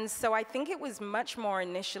 And so I think it was much more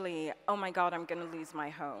initially, oh my God, I'm gonna lose my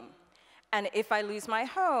home. And if I lose my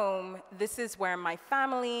home, this is where my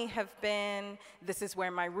family have been, this is where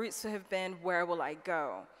my roots have been, where will I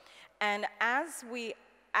go? And as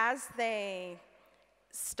they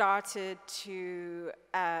started to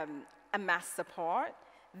amass support,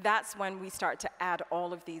 that's when we start to add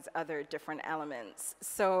all of these other different elements.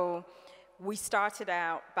 So we started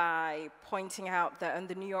out by pointing out that in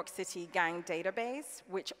the New York City gang database,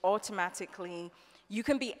 which automatically, you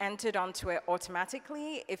can be entered onto it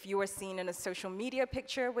automatically if you are seen in a social media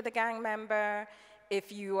picture with a gang member,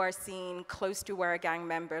 if you are seen close to where a gang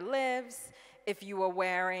member lives, if you are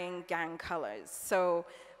wearing gang colors. So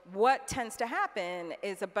what tends to happen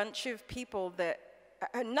is a bunch of people that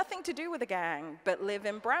nothing to do with a gang, but live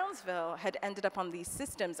in Brownsville, had ended up on these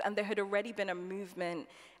systems, and there had already been a movement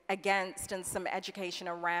against and some education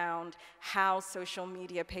around how social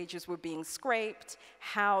media pages were being scraped,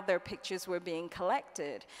 how their pictures were being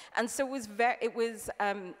collected. And so it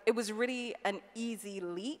was really an easy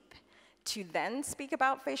leap to then speak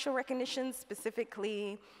about facial recognition,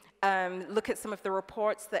 specifically look at some of the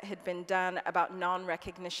reports that had been done about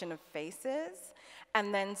non-recognition of faces,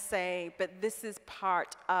 and then say, but this is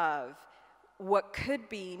part of what could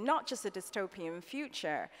be not just a dystopian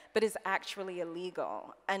future, but is actually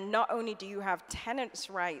illegal. And not only do you have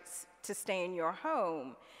tenants' rights to stay in your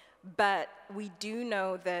home, but we do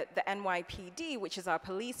know that the NYPD, which is our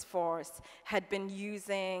police force, had been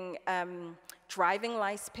using driving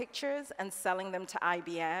license pictures and selling them to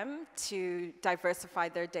IBM to diversify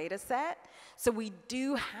their data set. So we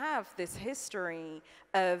do have this history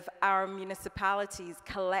of our municipalities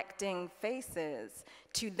collecting faces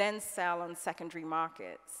to then sell on secondary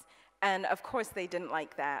markets. And of course they didn't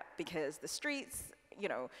like that because the streets, you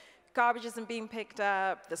know, garbage isn't being picked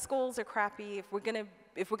up, the schools are crappy. If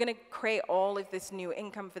we're gonna create all of this new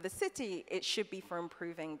income for the city, it should be for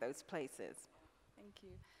improving those places. Thank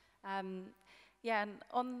you. Yeah, and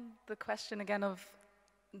on the question again of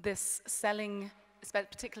this selling,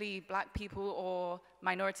 particularly black people or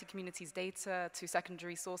minority communities' data to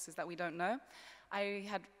secondary sources that we don't know, I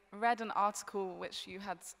had read an article which you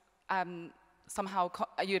had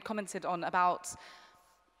you had commented on about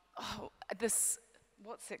this,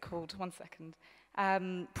 what's it called? One second.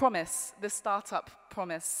 Promise, the startup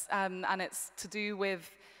Promise, and it's to do with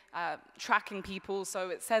tracking people. So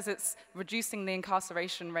it says it's reducing the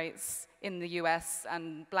incarceration rates in the US,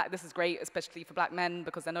 and this is great, especially for black men,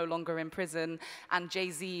 because they're no longer in prison. And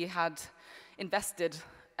Jay-Z had invested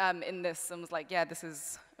in this and was like, yeah, this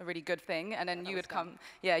is a really good thing. And then you would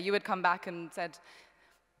come back and said,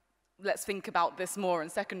 let's think about this more in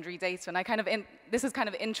secondary data. And this is kind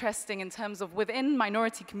of interesting in terms of within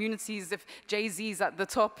minority communities, if Jay-Z's at the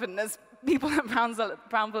top and there's people at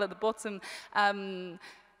Brownville at the bottom, what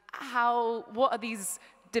are these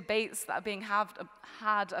debates that are being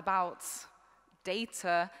had about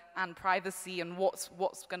data and privacy and what's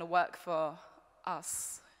going to work for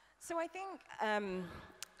us? So I think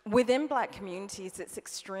within black communities, it's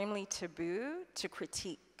extremely taboo to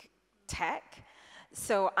critique tech.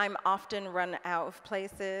 So I'm often run out of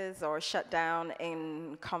places or shut down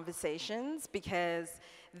in conversations because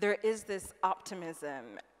there is this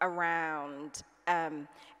optimism around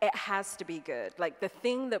it has to be good. Like the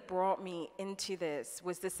thing that brought me into this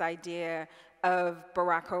was this idea of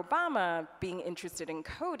Barack Obama being interested in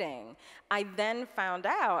coding. I then found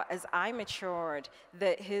out as I matured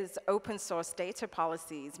that his open source data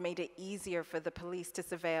policies made it easier for the police to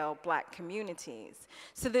surveil black communities.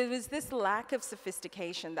 So there was this lack of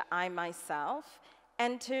sophistication that I myself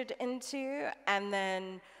entered into, and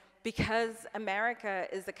then because America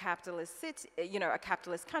is a capitalist city, a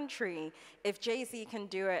capitalist country, if Jay-Z can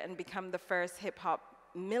do it and become the first hip hop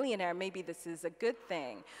millionaire, maybe this is a good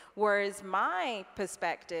thing. Whereas my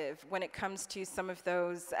perspective, when it comes to some of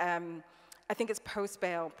those, I think it's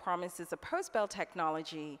post-bail promises of post-bail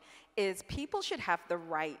technology, is people should have the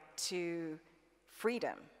right to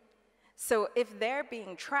freedom. So if they're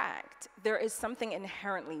being tracked, there is something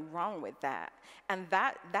inherently wrong with that. And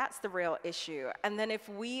that's the real issue. And then if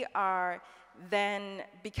we are then,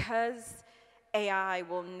 because AI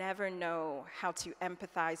will never know how to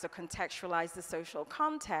empathize or contextualize the social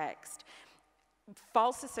context,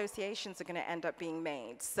 false associations are going to end up being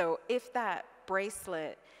made. So if that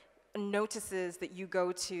bracelet notices that you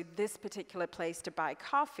go to this particular place to buy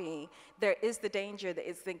coffee, there is the danger that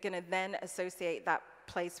it's going to then associate that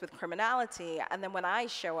place with criminality, and then when I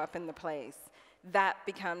show up in the place, that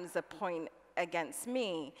becomes a point against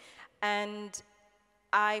me. And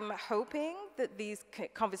I'm hoping that these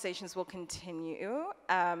conversations will continue.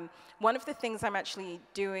 One of the things I'm actually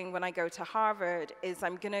doing when I go to Harvard is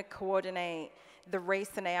I'm going to coordinate the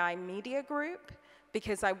Race and AI Media Group,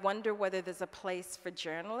 because I wonder whether there's a place for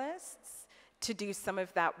journalists to do some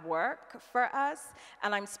of that work for us.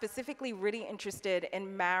 And I'm specifically really interested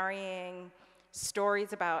in marrying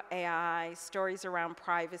stories about AI, stories around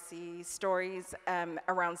privacy, stories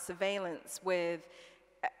around surveillance with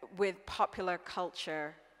popular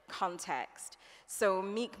culture context. So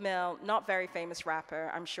Meek Mill, not very famous rapper,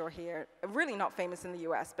 I'm sure here, really not famous in the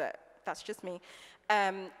US, but that's just me,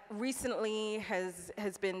 recently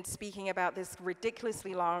has been speaking about this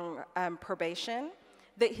ridiculously long probation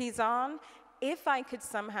that he's on. If I could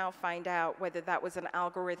somehow find out whether that was an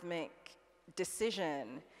algorithmic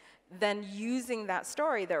decision, then using that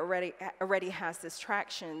story that already has this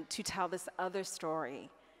traction to tell this other story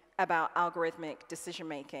about algorithmic decision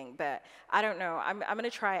making. But I don't know. I'm going to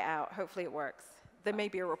try it out. Hopefully it works. There may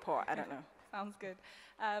be a report. I don't know. Sounds good.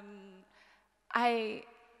 I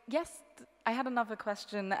had another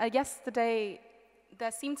question. Yesterday,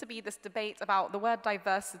 there seemed to be this debate about the word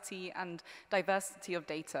diversity and diversity of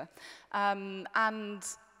data. And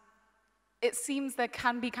it seems there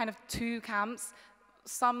can be kind of two camps.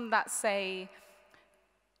 Some that say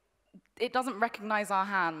it doesn't recognize our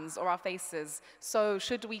hands or our faces, so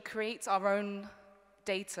should we create our own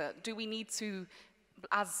data? Do we need to,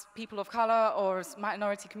 as people of color or as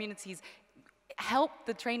minority communities, help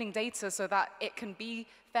the training data so that it can be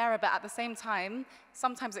fairer, but at the same time,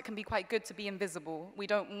 sometimes it can be quite good to be invisible. We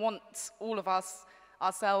don't want all of us,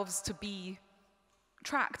 ourselves, to be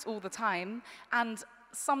tracked all the time, and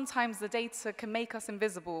sometimes the data can make us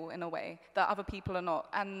invisible in a way that other people are not.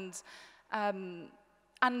 And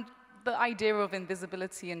the idea of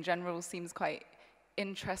invisibility in general seems quite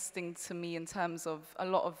interesting to me in terms of a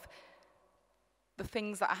lot of the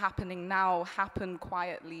things that are happening now happen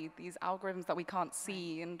quietly, these algorithms that we can't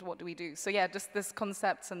see, and what do we do? So yeah, just this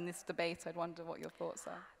concept and this debate, I'd wonder what your thoughts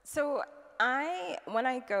are. So when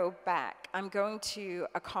I go back, I'm going to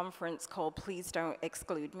a conference called Please Don't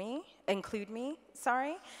Include Me,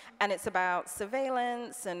 and it's about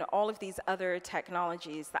surveillance and all of these other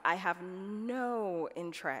technologies that I have no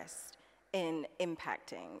interest in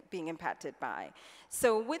being impacted by.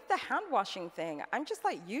 So with the hand washing thing, I'm just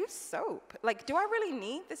like, use soap. Like, do I really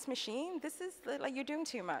need this machine? This is, like, you're doing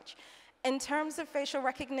too much. In terms of facial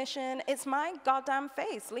recognition, it's my goddamn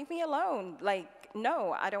face. Leave me alone. Like,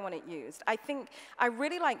 no, I don't want it used. I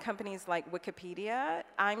really like companies like Wikipedia.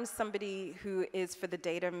 I'm somebody who is for the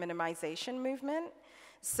data minimization movement.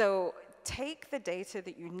 So take the data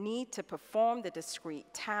that you need to perform the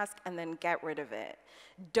discrete task and then get rid of it.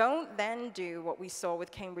 Don't then do what we saw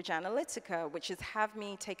with Cambridge Analytica, which is have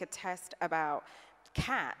me take a test about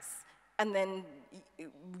cats and then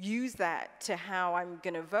use that to how I'm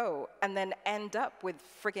gonna vote, and then end up with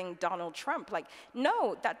frigging Donald Trump. Like,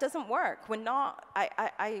 no, that doesn't work. We're not.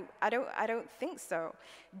 I don't think so.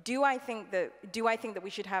 Do I think that we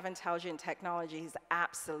should have intelligent technologies?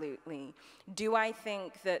 Absolutely. Do I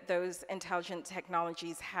think that those intelligent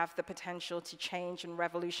technologies have the potential to change and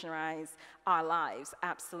revolutionize our lives?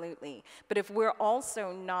 Absolutely. But if we're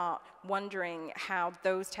also not wondering how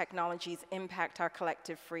those technologies impact our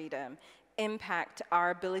collective freedom, impact our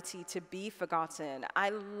ability to be forgotten. I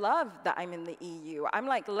love that I'm in the EU. I'm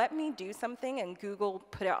like, let me do something and Google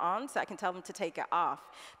put it on so I can tell them to take it off.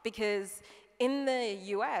 Because in the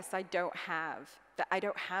US, I don't have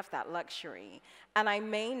that luxury. And I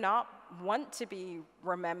may not want to be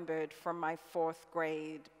remembered from my 4th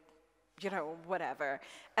grade, you know, whatever.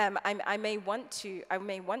 I may want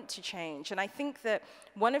to change. And I think that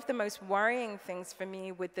one of the most worrying things for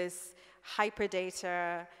me with this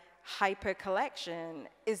hyperdata, hyper collection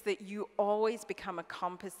is that you always become a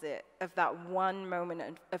composite of that one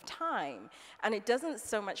moment of time. And it doesn't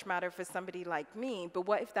so much matter for somebody like me, but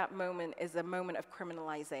what if that moment is a moment of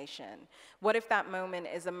criminalization? What if that moment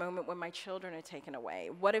is a moment when my children are taken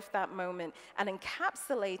away? What if that moment, and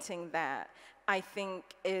encapsulating that, I think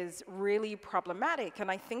is really problematic.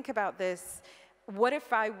 And I think about this, what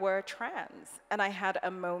if I were trans and I had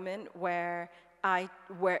a moment where I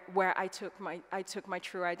took my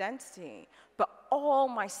true identity, but all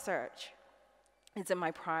my search is in my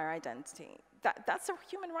prior identity. That's a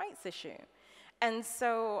human rights issue. And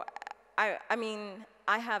so, I mean,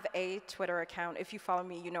 I have a Twitter account. If you follow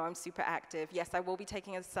me, you know I'm super active. Yes, I will be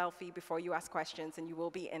taking a selfie before you ask questions, and you will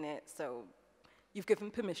be in it, so you've given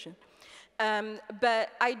permission. But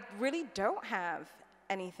I really don't have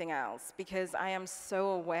anything else, because I am so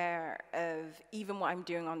aware of even what I'm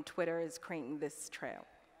doing on Twitter is creating this trail.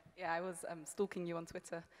 Yeah, I was stalking you on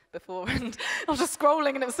Twitter before, and I was just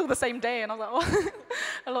scrolling, and it was still the same day, and I was like, oh,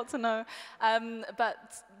 a lot to know. But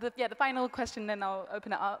the final question, then I'll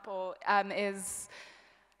open it up, is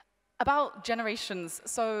about generations.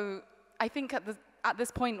 So I think at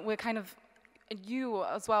this point, we're kind of, you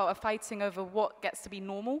as well are fighting over what gets to be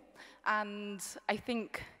normal, and I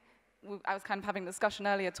think I was kind of having a discussion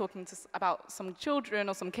earlier talking about some children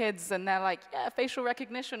or some kids, and they're like, yeah, facial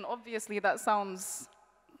recognition, obviously that sounds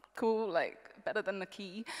cool, like better than the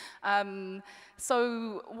key.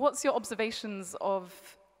 So what's your observations of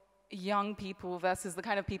young people versus the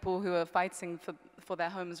kind of people who are fighting for their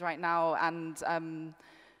homes right now, and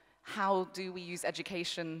how do we use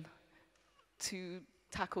education to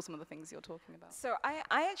tackle some of the things you're talking about? So I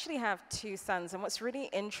actually have 2 sons, and what's really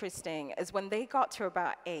interesting is when they got to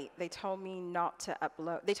about 8, they told me not to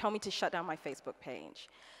upload, they told me to shut down my Facebook page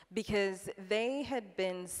because they had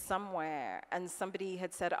been somewhere and somebody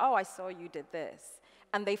had said, oh, I saw you did this.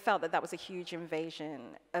 And they felt that that was a huge invasion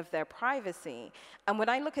of their privacy. And when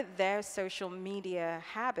I look at their social media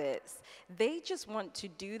habits, they just want to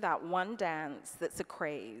do that one dance that's a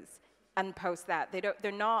craze and post that.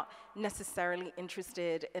 They're not necessarily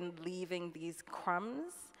interested in leaving these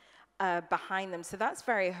crumbs behind them. So that's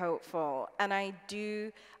very hopeful. And I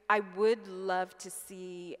would love to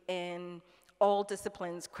see in all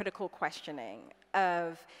disciplines critical questioning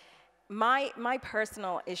of my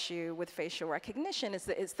personal issue with facial recognition is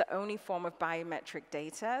that it's the only form of biometric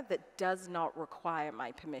data that does not require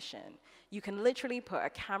my permission. You can literally put a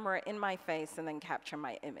camera in my face and then capture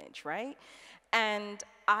my image, right? And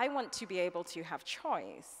I want to be able to have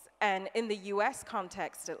choice. And in the US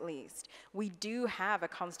context, at least, we do have a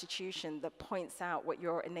constitution that points out what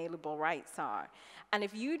your inalienable rights are. And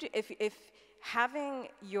if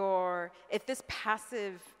this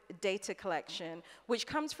passive data collection, which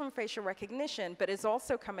comes from facial recognition, but is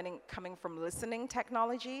also coming from listening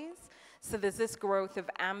technologies. So there's this growth of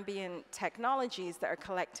ambient technologies that are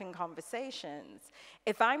collecting conversations.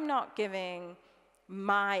 If I'm not giving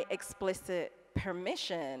my explicit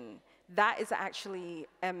permission, that is actually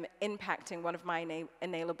impacting one of my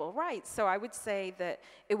inalienable rights. So I would say that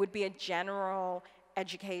it would be a general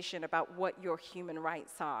education about what your human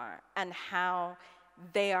rights are and how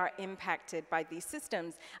they are impacted by these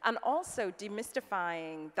systems, and also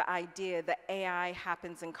demystifying the idea that AI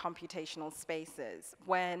happens in computational spaces,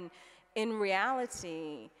 when in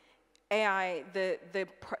reality, AI,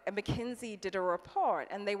 McKinsey did a report,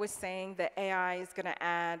 and they were saying that AI is going to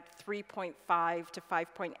add $3.5 to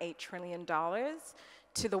 $5.8 trillion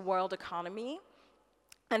to the world economy,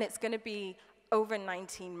 and it's going to be over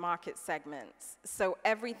 19 market segments. So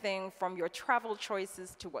everything from your travel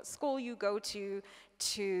choices to what school you go to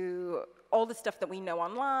all the stuff that we know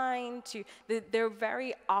online, there are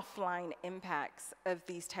very offline impacts of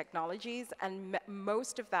these technologies, and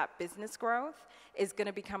most of that business growth is going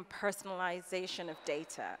to become personalization of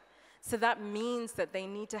data. So that means that they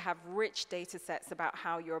need to have rich data sets about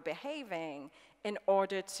how you're behaving in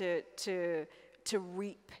order to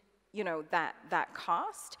reap that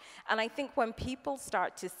cost. And I think when people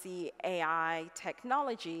start to see AI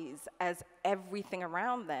technologies as everything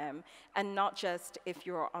around them, and not just if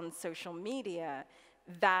you're on social media,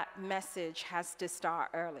 that message has to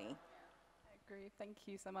start early. I agree, thank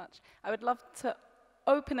you so much. I would love to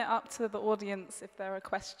open it up to the audience if there are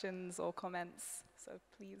questions or comments, so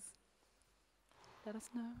please let us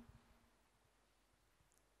know.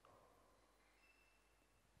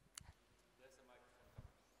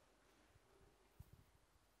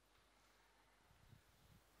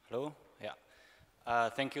 Hello, yeah.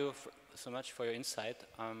 Thank you so much for your insight.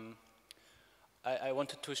 I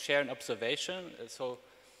wanted to share an observation. So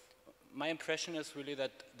my impression is really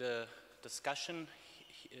that the discussion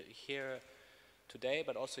here today,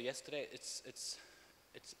 but also yesterday, it's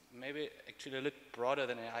maybe actually a little broader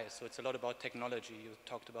than AI. So it's a lot about technology. You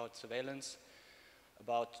talked about surveillance,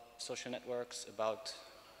 about social networks, about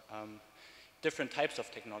different types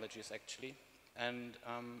of technologies actually. And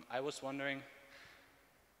I was wondering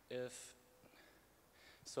if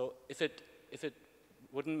it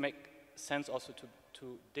wouldn't make sense also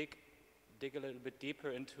to dig a little bit deeper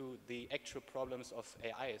into the actual problems of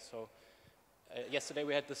AI. So yesterday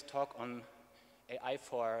we had this talk on AI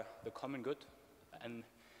for the common good, and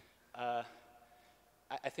I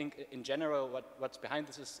think in general what's behind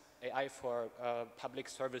this is AI for public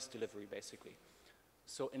service delivery, basically.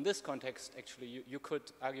 So in this context, actually, you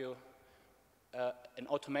could argue an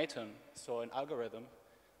automaton, so an algorithm,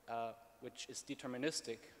 which is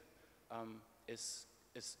deterministic, is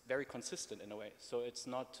very consistent in a way. So it's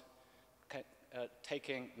not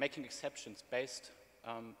making exceptions based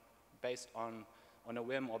on a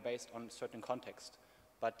whim or based on a certain context.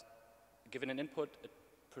 But given an input, it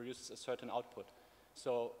produces a certain output.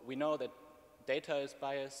 So we know that data is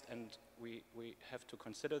biased, and we have to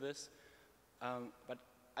consider this. But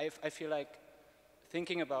I feel like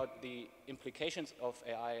thinking about the implications of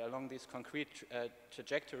AI along these concrete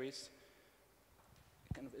trajectories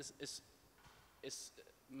kind of is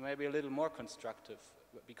maybe a little more constructive,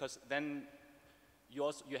 because then you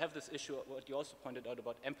have this issue, what you also pointed out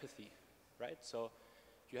about empathy, right? So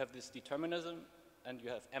you have this determinism and you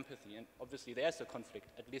have empathy, and obviously there's a conflict.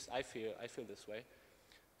 At least I feel this way.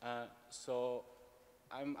 So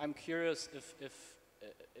I'm curious if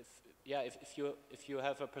you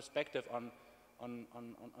have a perspective on on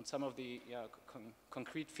some of the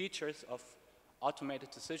concrete features of automated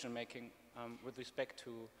decision making with respect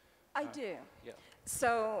to. I do. Yeah.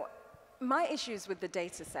 So my issues with the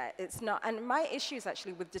data set, it's not, and my issues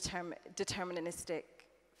actually with deterministic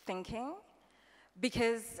thinking,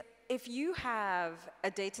 because if you have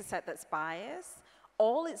a data set that's biased,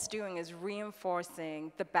 all it's doing is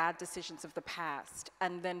reinforcing the bad decisions of the past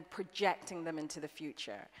and then projecting them into the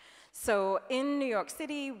future. So in New York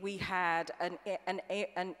City, we had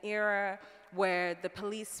an era where the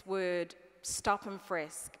police would stop and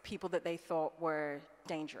frisk people that they thought were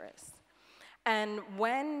dangerous. And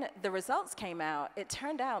when the results came out, it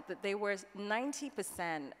turned out that they were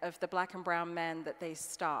 90% of the black and brown men that they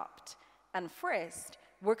stopped and frisked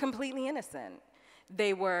were completely innocent.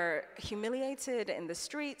 They were humiliated in the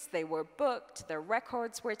streets, they were booked, their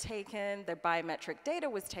records were taken, their biometric data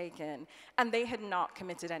was taken, and they had not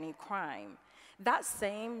committed any crime. That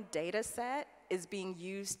same data set is being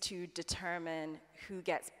used to determine who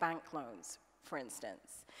gets bank loans, for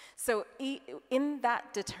instance. So in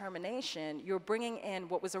that determination, you're bringing in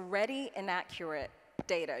what was already inaccurate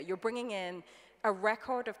data. You're bringing in a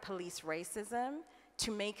record of police racism to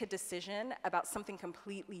make a decision about something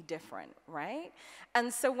completely different, right?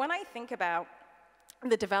 And so when I think about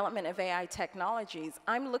the development of AI technologies,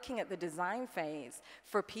 I'm looking at the design phase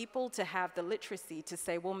for people to have the literacy to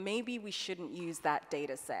say, well, maybe we shouldn't use that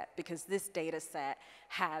data set because this data set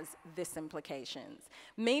has this implications.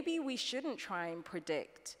 Maybe we shouldn't try and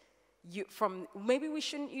predict maybe we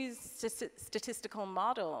shouldn't use statistical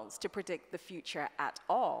models to predict the future at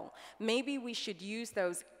all. Maybe we should use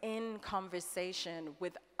those in conversation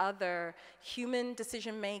with other human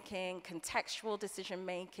decision-making, contextual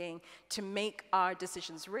decision-making, to make our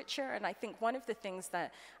decisions richer. And I think one of the things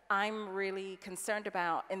that I'm really concerned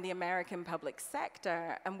about in the American public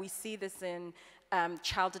sector, and we see this in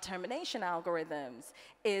child determination algorithms,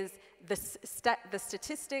 is the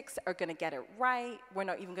statistics are going to get it right. We're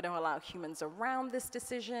not even going to allow humans around this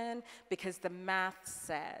decision because the math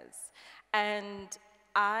says. And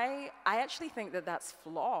I actually think that that's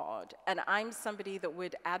flawed. And I'm somebody that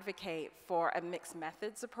would advocate for a mixed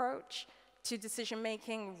methods approach to decision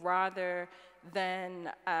making rather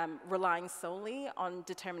than relying solely on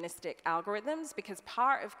deterministic algorithms, because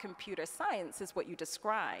part of computer science is what you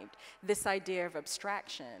described, this idea of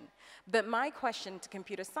abstraction. But my question to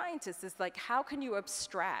computer scientists is like, how can you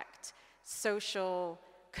abstract social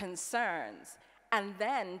concerns and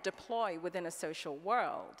then deploy within a social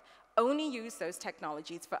world? Only use those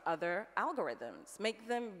technologies for other algorithms. Make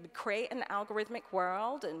them create an algorithmic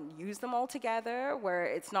world and use them all together where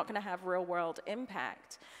it's not going to have real world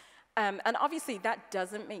impact. And obviously that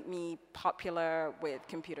doesn't make me popular with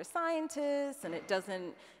computer scientists, and it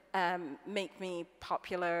doesn't make me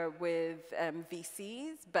popular with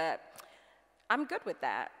VCs, but I'm good with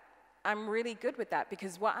that. I'm really good with that,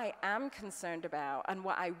 because what I am concerned about and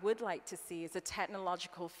what I would like to see is a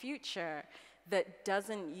technological future that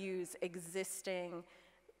doesn't use existing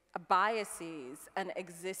biases and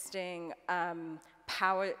existing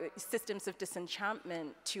power systems of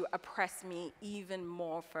disenchantment to oppress me even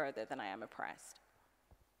more further than I am oppressed.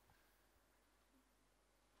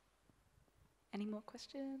 Any more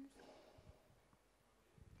questions?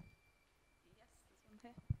 Yes, this one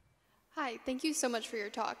here. Hi, thank you so much for your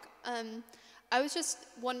talk. I was just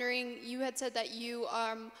wondering, you had said that you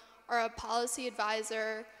are a policy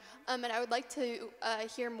advisor, and I would like to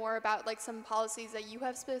hear more about like some policies that you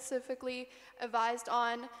have specifically advised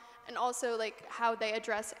on, and also like how they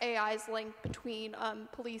address AI's link between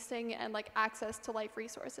policing and like access to life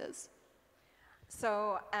resources.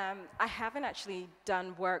 So I haven't actually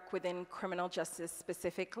done work within criminal justice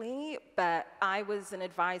specifically, but I was an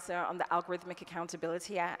advisor on the Algorithmic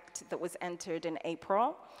Accountability Act that was entered in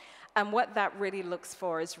April. And what that really looks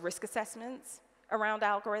for is risk assessments around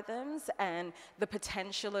algorithms and the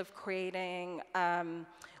potential of creating,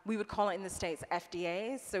 we would call it in the States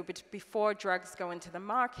FDAs. So before drugs go into the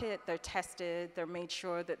market, they're tested, they're made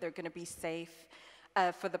sure that they're going to be safe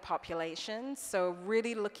for the population. So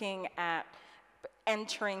really looking at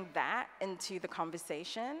entering that into the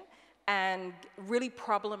conversation and really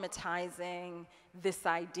problematizing this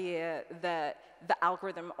idea that the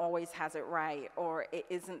algorithm always has it right, or it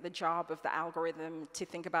isn't the job of the algorithm to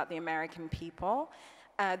think about the American people.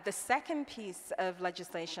 The second piece of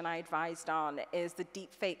legislation I advised on is the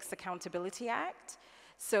Deepfakes Accountability Act.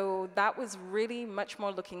 So that was really much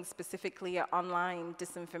more looking specifically at online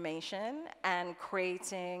disinformation and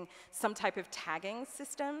creating some type of tagging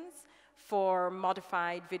systems for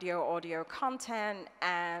modified video audio content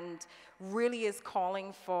and really is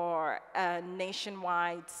calling for a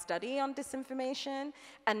nationwide study on disinformation,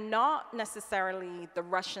 and not necessarily the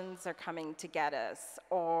Russians are coming to get us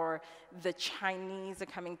or the Chinese are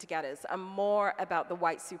coming to get us, and more about the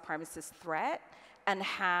white supremacist threat and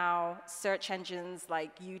how search engines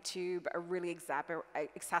like YouTube are really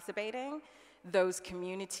exacerbating those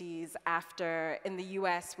communities after, in the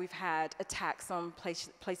US, we've had attacks on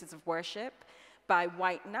places of worship by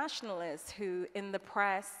white nationalists who in the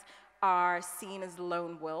press are seen as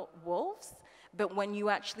lone wolves. But when you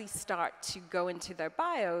actually start to go into their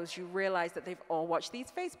bios, you realize that they've all watched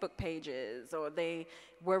these Facebook pages, or they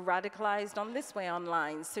were radicalized on this way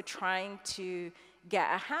online. So trying to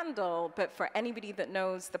get a handle, but for anybody that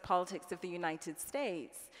knows the politics of the United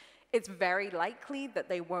States, it's very likely that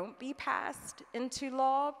they won't be passed into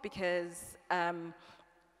law because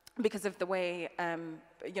of the way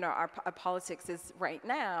our politics is right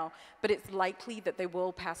now, but it's likely that they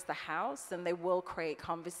will pass the House and they will create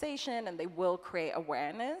conversation and they will create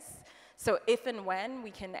awareness. So if and when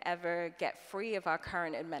we can ever get free of our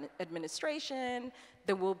current administration,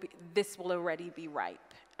 this will already be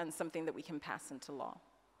ripe and something that we can pass into law.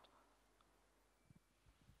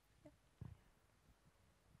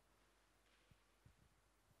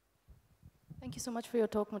 Thank you so much for your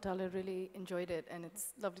talk, Mutale. I really enjoyed it, and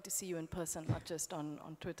it's lovely to see you in person, not just on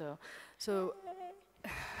Twitter. So,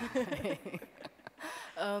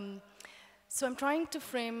 so I'm trying to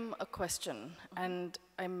frame a question, and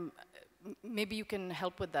maybe you can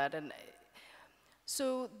help with that. And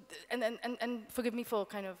so, and forgive me for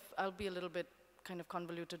I'll be a little bit kind of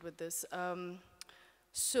convoluted with this.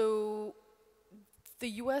 So the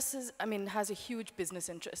US has a huge business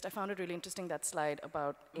interest. I found it really interesting, that slide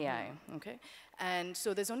about AI, okay? And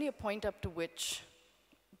so there's only a point up to which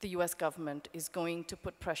the US government is going to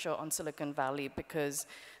put pressure on Silicon Valley because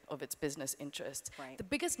of its business interests. Right. The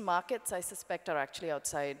biggest markets, I suspect, are actually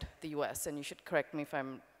outside the US, and you should correct me if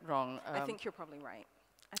I'm wrong. I think you're probably right.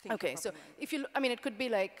 Okay, so if you, it could be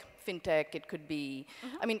like fintech, it could be,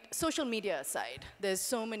 social media aside, there's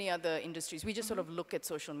so many other industries. We just sort of look at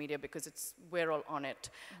social media because we're all on it.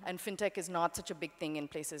 And fintech is not such a big thing in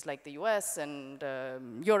places like the US and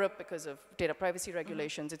Europe because of data privacy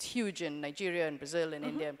regulations. It's huge in Nigeria and Brazil and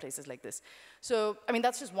India and places like this. So,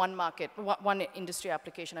 that's just one market, one industry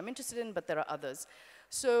application I'm interested in, but there are others.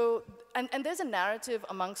 So, and there's a narrative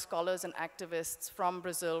among scholars and activists from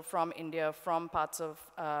Brazil, from India, from parts of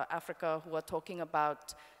Africa who are talking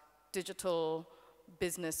about digital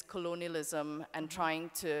business colonialism and trying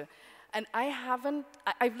to, and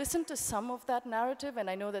I've listened to some of that narrative, and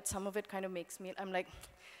I know that some of it kind of makes me, I'm like,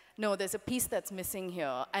 no, there's a piece that's missing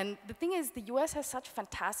here. And the thing is, the US has such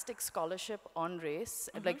fantastic scholarship on race,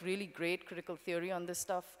 like really great critical theory on this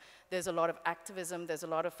stuff. There's a lot of activism, there's a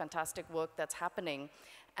lot of fantastic work that's happening.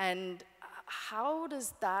 And how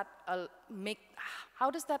does that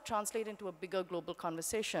translate into a bigger global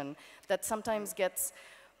conversation that sometimes gets,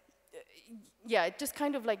 it just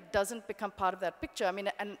kind of like doesn't become part of that picture.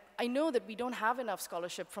 And I know that we don't have enough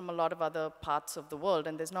scholarship from a lot of other parts of the world,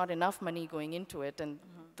 and there's not enough money going into it, and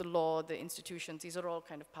the law, the institutions, these are all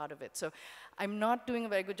kind of part of it. So I'm not doing a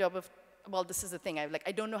very good job of, well, this is the thing, I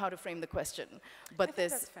don't know how to frame the question, but I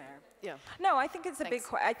think that's fair. Yeah. No, I think it's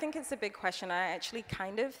a big question. I actually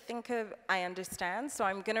kind of I understand, so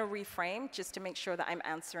I'm gonna reframe just to make sure that I'm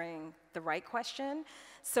answering the right question.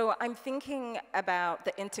 So I'm thinking about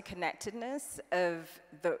the interconnectedness of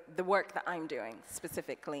the work that I'm doing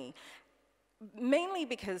specifically, mainly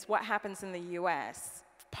because what happens in the US,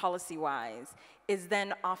 policy-wise, is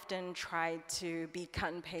then often tried to be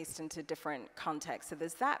cut and paste into different contexts. So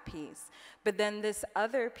there's that piece. But then this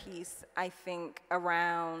other piece, I think,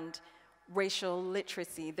 around racial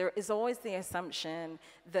literacy, there is always the assumption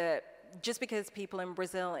that just because people in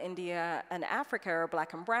Brazil, India, and Africa are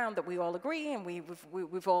black and brown, that we all agree and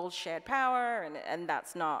we've all shared power, and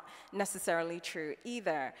that's not necessarily true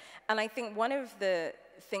either. And I think one of the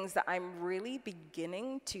things that I'm really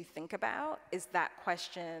beginning to think about is that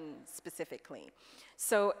question specifically.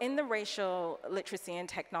 So in the racial literacy and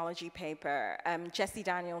technology paper, Jessie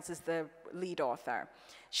Daniels is the lead author.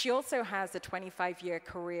 She also has a 25-year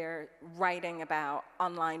career writing about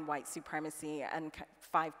online white supremacy and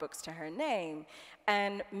 5 books to her name.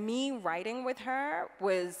 And me writing with her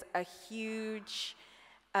was a huge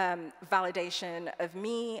validation of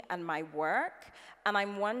me and my work. And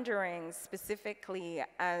I'm wondering specifically,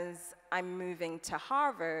 as I'm moving to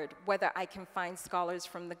Harvard, whether I can find scholars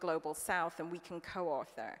from the Global South and we can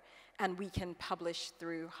co-author and we can publish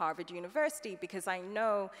through Harvard University, because I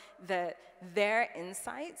know that their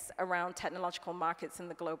insights around technological markets in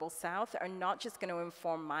the Global South are not just going to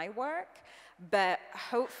inform my work, but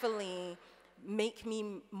hopefully make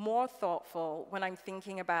me more thoughtful when I'm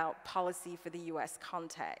thinking about policy for the US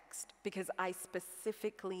context, because I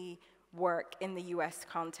specifically work in the US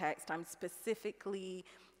context. I'm specifically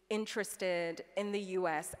interested in the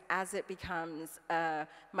US as it becomes a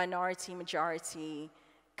minority-majority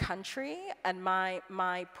country, and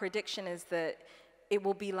my prediction is that it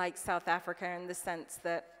will be like South Africa in the sense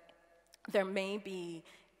that there may be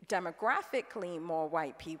demographically more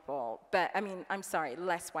white people, but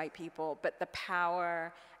less white people, but the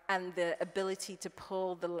power and the ability to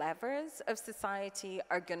pull the levers of society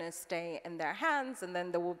are gonna stay in their hands, and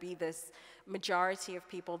then there will be this majority of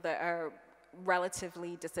people that are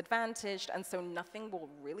relatively disadvantaged, and so nothing will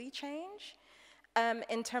really change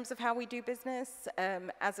in terms of how we do business,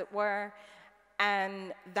 as it were.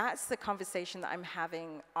 And that's the conversation that I'm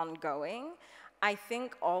having ongoing. I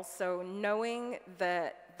think also knowing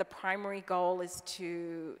that the primary goal is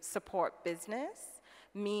to support business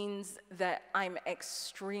means that I'm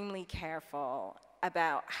extremely careful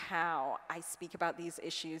about how I speak about these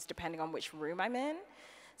issues depending on which room I'm in.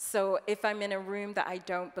 So if I'm in a room that I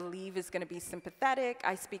don't believe is going to be sympathetic,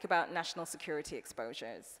 I speak about national security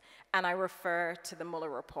exposures. And I refer to the Mueller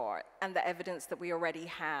report and the evidence that we already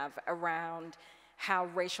have around how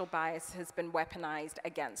racial bias has been weaponized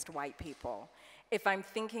against white people. If I'm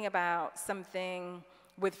thinking about something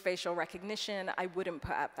with facial recognition, I wouldn't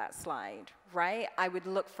put up that slide, right? I would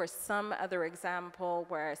look for some other example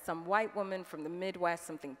where some white woman from the Midwest,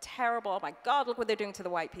 something terrible, oh my God, look what they're doing to the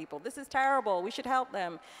white people. This is terrible, we should help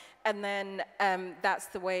them. And then that's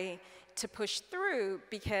the way to push through,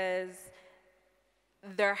 because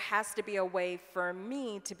there has to be a way for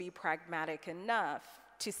me to be pragmatic enough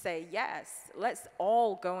to say, yes, let's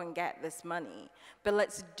all go and get this money, but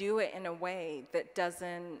let's do it in a way that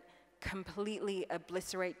doesn't completely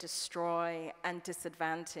obliterate, destroy, and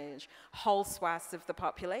disadvantage whole swaths of the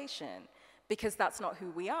population, because that's not who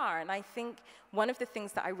we are. And I think one of the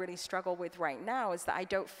things that I really struggle with right now is that I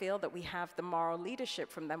don't feel that we have the moral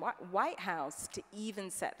leadership from the White House to even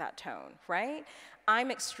set that tone, right? I'm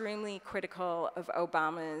extremely critical of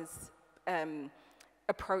Obama's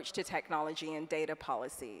approach to technology and data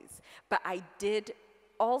policies, but I did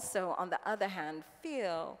also, on the other hand,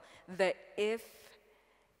 feel that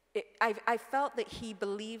I felt that he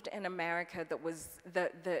believed in America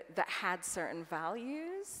that had certain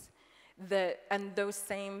values, and those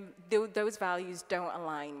values don't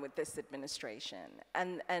align with this administration.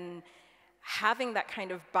 And having that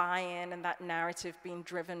kind of buy-in and that narrative being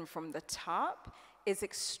driven from the top is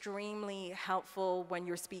extremely helpful when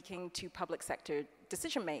you're speaking to public sector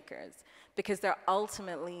decision makers, because they're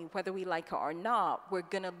ultimately, whether we like it or not, we're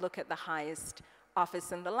gonna look at the highest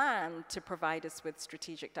office in the land to provide us with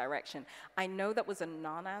strategic direction. I know that was a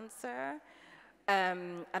non-answer,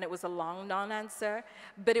 and it was a long non-answer,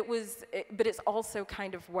 but it's also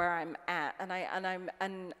kind of where I'm at,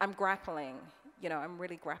 and I'm grappling. You know, I'm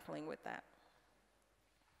really grappling with that.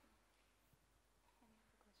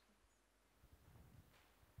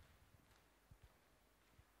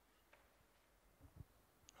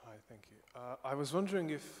 Hi, thank you. I was wondering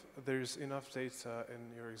if there's enough data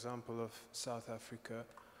in your example of South Africa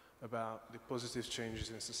about the positive changes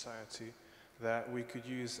in society that we could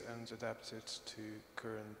use and adapt it to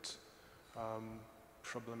current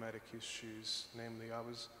problematic issues. Namely, I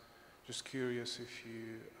was just curious if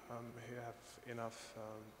you have enough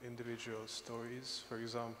individual stories, for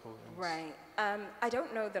example. Right. I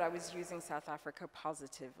don't know that I was using South Africa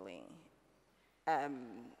positively.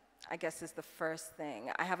 I guess is the first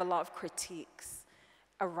thing. I have a lot of critiques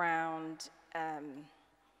around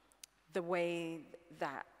the way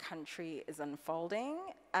that country is unfolding.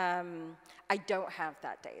 I don't have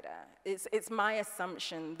that data. It's my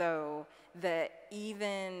assumption, though, that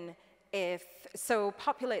even if, so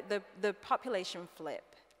the population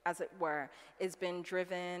flip, as it were, has been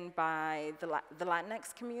driven by the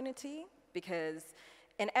Latinx community, because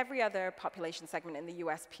in every other population segment in the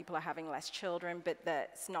US, people are having less children, but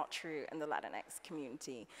that's not true in the Latinx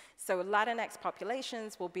community. So Latinx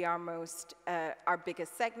populations will be our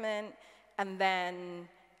biggest segment, and then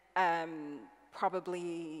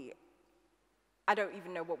probably, I don't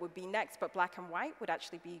even know what would be next, but Black and white would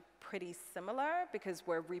actually be pretty similar because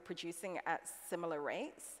we're reproducing at similar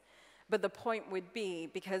rates. But the point would be,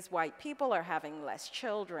 because white people are having less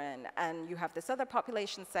children, and you have this other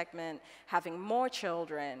population segment having more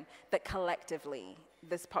children, that collectively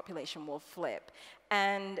this population will flip.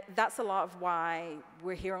 And that's a lot of why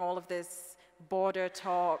we're hearing all of this border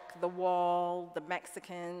talk, the wall, the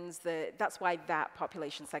Mexicans, that's why that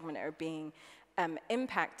population segment are being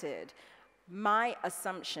impacted. My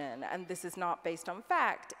assumption, and this is not based on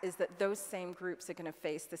fact, is that those same groups are going to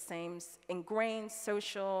face the same ingrained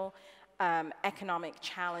social, economic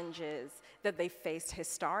challenges that they faced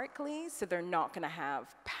historically, so they're not going to have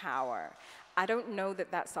power. I don't know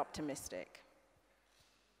that that's optimistic.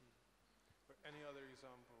 Any other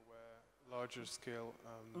example where larger scale?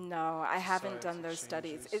 No, I haven't done those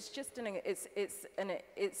studies. It's just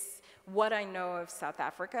it's what I know of South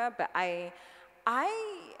Africa, but I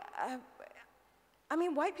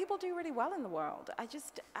mean, white people do really well in the world.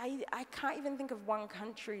 I can't even think of one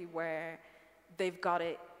country where they've got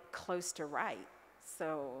it close to right.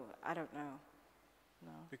 So I don't know.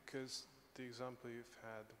 No. Because the example you've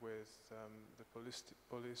had with the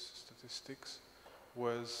police statistics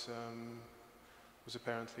was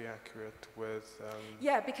apparently accurate with...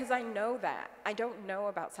 Yeah, because I know that. I don't know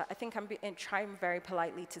about... I think I'm trying very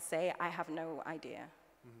politely to say I have no idea.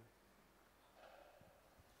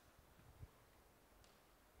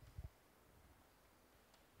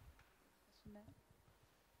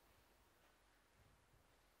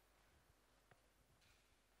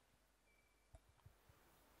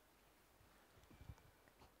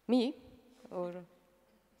 Me? Or,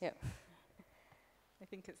 yeah. I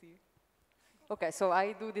think it's you. Okay, so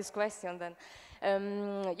I do this question then.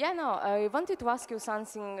 Yeah, no, I wanted to ask you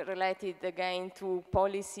something related again to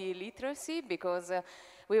policy literacy, because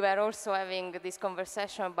we were also having this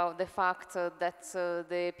conversation about the fact that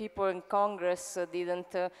the people in Congress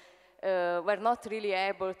were not really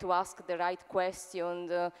able to ask the right question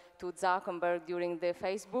to Zuckerberg during the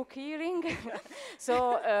Facebook hearing.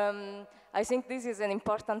 So I think this is an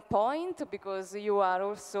important point, because you are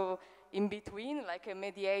also in between, like a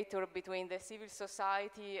mediator between the civil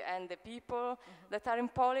society and the people that are in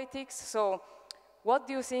politics. So what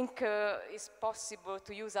do you think is possible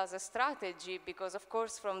to use as a strategy? Because of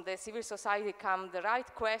course from the civil society come the right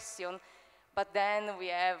question, but then we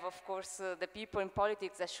have, of course, the people in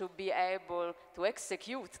politics that should be able to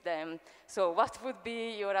execute them. So what would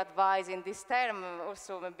be your advice in this term?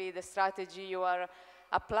 Also maybe the strategy you are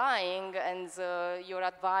applying, and your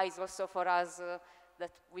advice also for us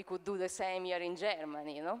that we could do the same here in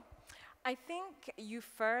Germany, you know? I think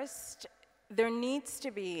there needs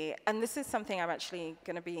to be, and this is something I'm actually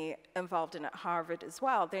going to be involved in at Harvard as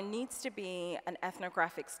well, there needs to be an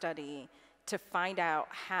ethnographic study to find out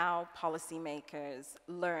how policymakers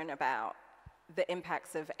learn about the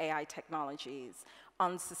impacts of AI technologies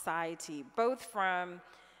on society, both from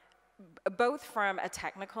a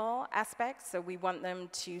technical aspect, so we want them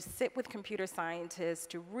to sit with computer scientists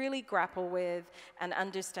to really grapple with and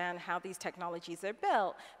understand how these technologies are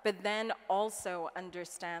built, but then also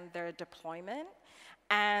understand their deployment.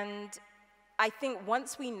 And I think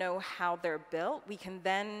once we know how they're built, we can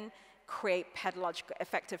then create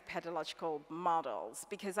effective pedagogical models.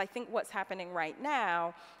 Because I think what's happening right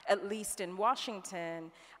now, at least in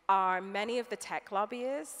Washington, are many of the tech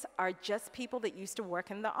lobbyists are just people that used to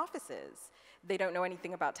work in the offices. They don't know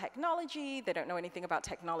anything about technology, they don't know anything about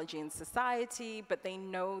technology in society, but they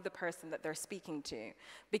know the person that they're speaking to.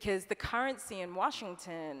 Because the currency in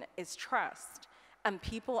Washington is trust, and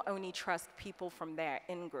people only trust people from their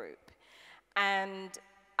in-group. And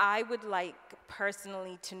I would like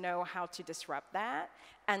personally to know how to disrupt that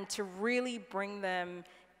and to really bring them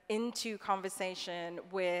into conversation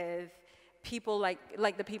with people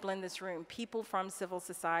like the people in this room, people from civil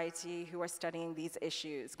society who are studying these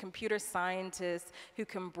issues, computer scientists who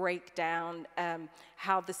can break down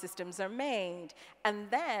how the systems are made. And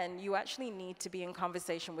then you actually need to be in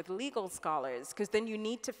conversation with legal scholars, because then you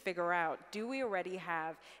need to figure out, do we already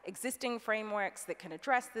have existing frameworks that can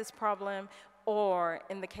address this problem? Or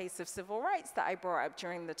in the case of civil rights that I brought up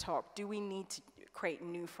during the talk, do we need to create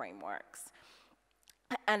new frameworks?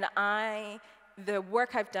 And the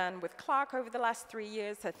work I've done with Clark over the last 3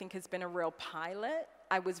 years, I think has been a real pilot.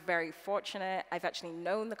 I was very fortunate. I've actually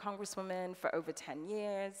known the Congresswoman for over 10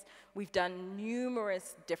 years. We've done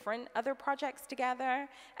numerous different other projects together,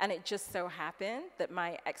 and it just so happened that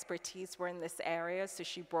my expertise were in this area, so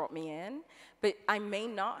she brought me in. But I may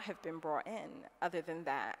not have been brought in other than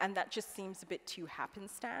that, and that just seems a bit too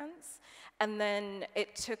happenstance. And then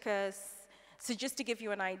it took us, so just to give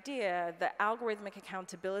you an idea, the Algorithmic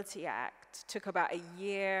Accountability Act took about a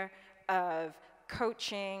year of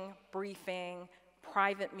coaching, briefing,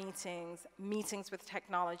 private meetings, meetings with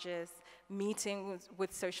technologists, meetings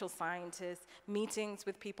with social scientists, meetings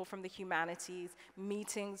with people from the humanities,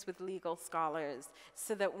 meetings with legal scholars,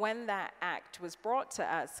 so that when that act was brought to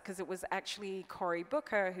us, because it was actually Cory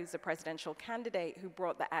Booker, who's a presidential candidate, who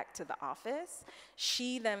brought the act to the office,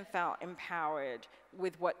 she then felt empowered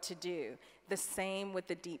with what to do. The same with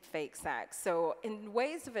the Deepfakes Act. So in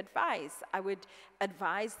ways of advice, I would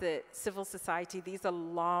advise that civil society, these are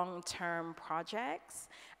long-term projects,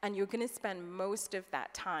 and you're going to spend most of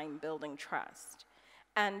that time building trust.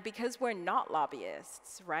 And because we're not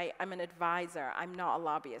lobbyists, right? I'm an advisor, I'm not a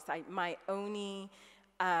lobbyist.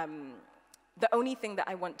 The only thing that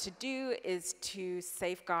I want to do is to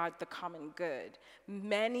safeguard the common good.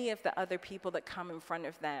 Many of the other people that come in front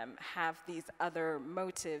of them have these other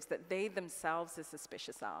motives that they themselves are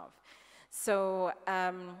suspicious of. So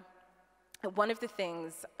one of the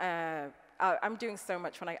things, I'm doing so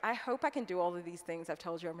much when I hope I can do all of these things I've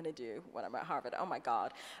told you I'm gonna do when I'm at Harvard, oh my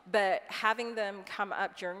God. But having them come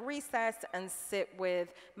up during recess and sit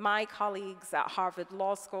with my colleagues at Harvard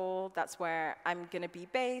Law School, that's where I'm gonna be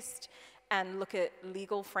based, and look at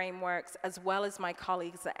legal frameworks, as well as my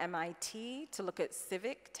colleagues at MIT to look at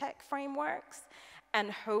civic tech frameworks, and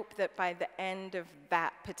hope that by the end of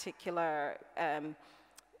that particular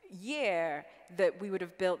year, that we would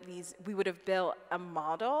have built a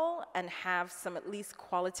model and have some at least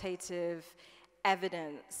qualitative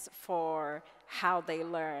evidence for how they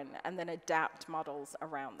learn, and then adapt models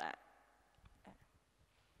around that.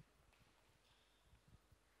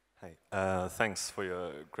 Hi, thanks for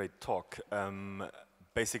your great talk.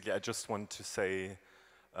 Basically, I just want to say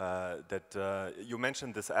that you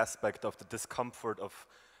mentioned this aspect of the discomfort of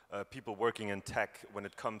people working in tech when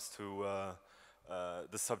it comes to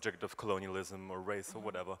the subject of colonialism or race or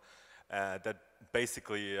whatever. That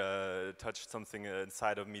basically touched something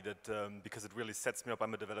inside of me that, because it really sets me up,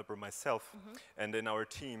 I'm a developer myself, and in our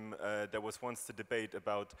team there was once the debate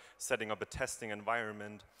about setting up a testing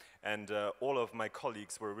environment, and all of my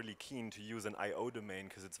colleagues were really keen to use an IO domain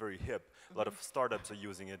because it's very hip. A lot of startups are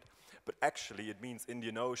using it, but actually it means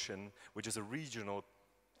Indian Ocean, which is a regional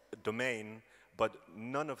domain, but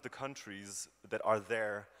none of the countries that are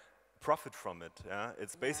there profit from it. Yeah?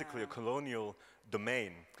 It's basically a colonial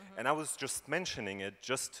domain. And I was just mentioning it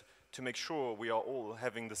just to make sure we are all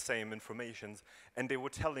having the same information. And they were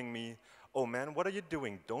telling me, oh man, what are you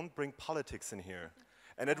doing? Don't bring politics in here.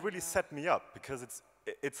 And it really set me up, because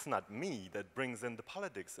it's not me that brings in the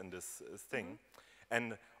politics in this thing.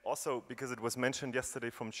 And also, because it was mentioned yesterday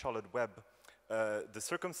from Charlotte Webb, the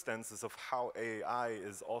circumstances of how AI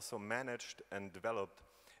is also managed and developed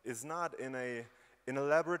is not in a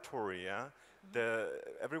laboratory, yeah?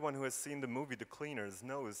 Everyone who has seen the movie The Cleaners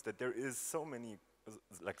knows that there is so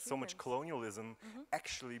much colonialism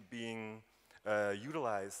actually being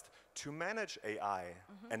utilized to manage AI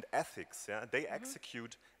and ethics, yeah? They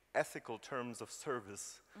execute ethical terms of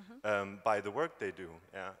service by the work they do,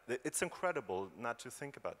 yeah? It's incredible not to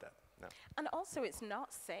think about that. Yeah. And also, it's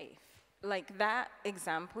not safe. Like that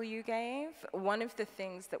example you gave, one of the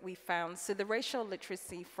things that we found, so the racial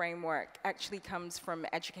literacy framework actually comes from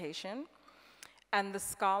education, and the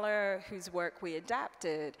scholar whose work we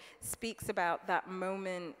adapted speaks about that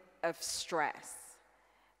moment of stress,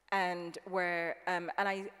 and where, and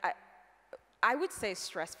I would say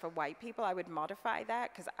stress for white people. I would modify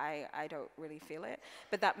that because I don't really feel it.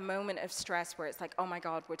 But that moment of stress where it's like, oh my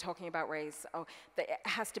God, we're talking about race. Oh, it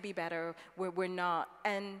has to be better. We're not.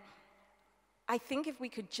 And I think if we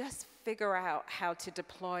could just figure out how to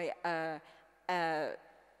deploy a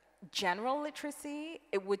general literacy,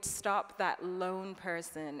 it would stop that lone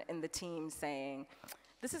person in the team saying,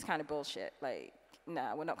 this is kind of bullshit. Like,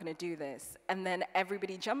 no, we're not going to do this. And then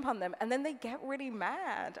everybody jump on them, and then they get really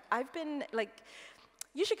mad. I've been like,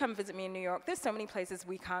 you should come visit me in New York. There's so many places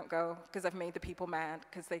we can't go because I've made the people mad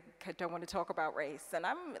because they don't want to talk about race. And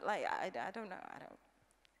I'm like, I don't know.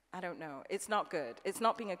 I don't know. It's not good. It's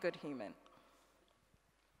not being a good human.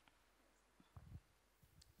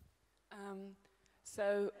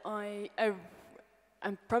 So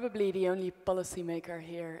I'm probably the only policymaker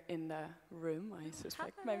here in the room, I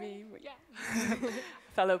suspect. Hi. Maybe, yeah,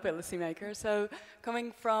 fellow policymaker. So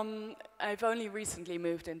coming from, I've only recently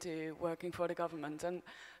moved into working for the government, and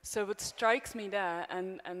so what strikes me there,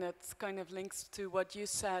 and that kind of links to what you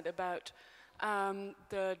said about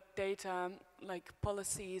the data, like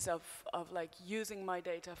policies of like using my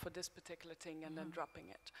data for this particular thing and then dropping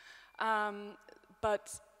it.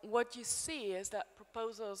 But what you see is that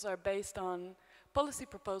proposals are based on, policy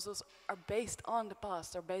proposals are based on the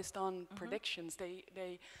past, are based on predictions.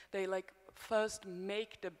 They like first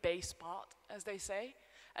make the base part, as they say,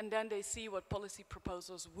 and then they see what policy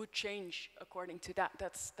proposals would change according to that.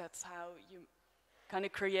 That's how you kind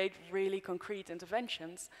of create really concrete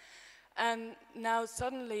interventions. And now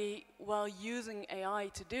suddenly, while using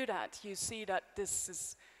AI to do that, you see that this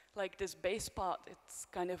is like this base part, it's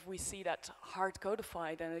kind of, we see that hard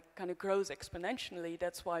codified and it kind of grows exponentially.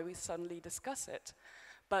 That's why we suddenly discuss it.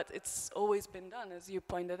 But it's always been done, as you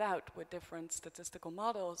pointed out, with different statistical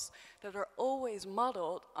models that are always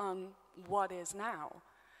modeled on what is now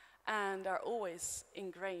and are always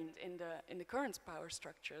ingrained in the current power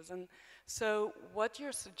structures. And so what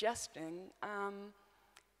you're suggesting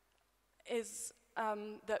is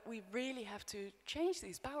that we really have to change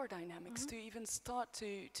these power dynamics to even start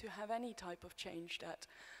to have any type of change that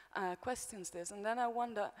questions this. And then I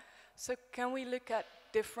wonder, so can we look at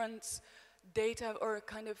different data, or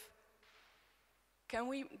kind of, can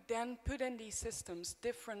we then put in these systems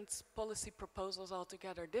different policy proposals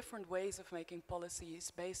altogether, different ways of making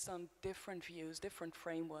policies based on different views, different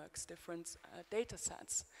frameworks, different data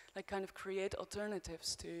sets, like kind of create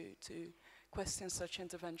alternatives to question such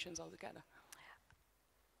interventions altogether?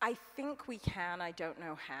 I think we can, I don't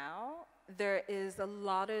know how. There is a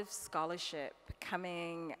lot of scholarship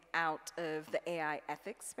coming out of the AI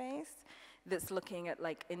ethics space that's looking at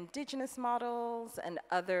like indigenous models and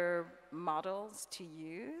other models to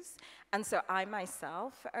use. And so I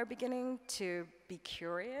myself are beginning to be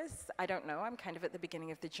curious. I don't know, I'm kind of at the beginning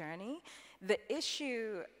of the journey. The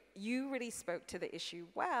issue, you really spoke to the issue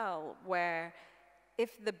well, where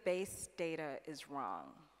if the base data is wrong,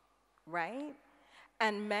 right?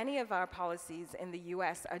 And many of our policies in the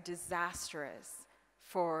US are disastrous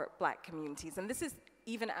for Black communities. And this is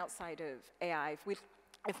even outside of AI.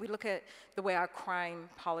 If we look at the way our crime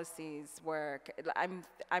policies work,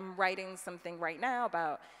 I'm writing something right now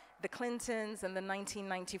about the Clintons and the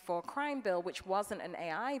 1994 crime bill, which wasn't an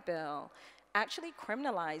AI bill, actually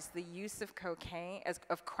criminalized the use of cocaine,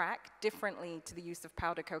 of crack, differently to the use of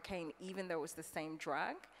powder cocaine, even though it was the same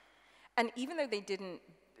drug. And even though they didn't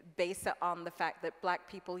base it on the fact that Black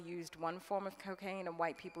people used one form of cocaine and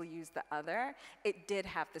white people used the other, it did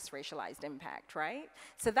have this racialized impact, right?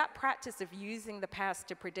 So that practice of using the past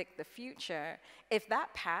to predict the future, if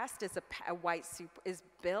that past is is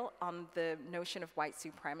built on the notion of white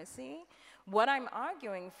supremacy, what I'm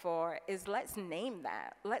arguing for is let's name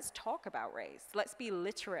that. Let's talk about race. Let's be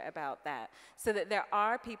literate about that so that there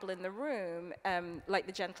are people in the room, like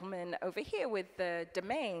the gentleman over here with the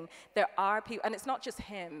domain, there are people, and it's not just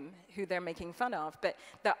him who they're making fun of, but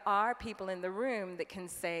there are people in the room that can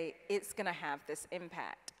say it's gonna have this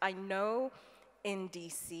impact. I know in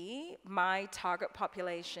DC, my target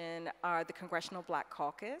population are the Congressional Black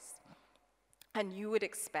Caucus. And you would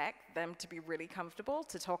expect them to be really comfortable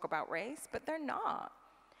to talk about race, but they're not.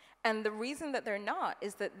 And the reason that they're not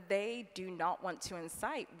is that they do not want to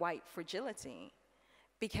incite white fragility.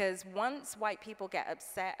 Because once white people get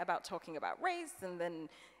upset about talking about race, and then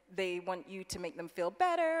they want you to make them feel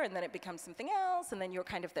better, and then it becomes something else, and then you're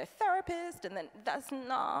kind of their therapist, and then that's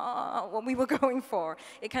not what we were going for.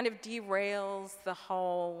 It kind of derails the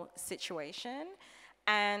whole situation.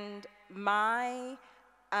 And my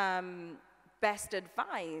best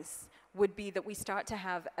advice would be that we start to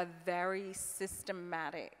have a very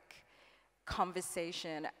systematic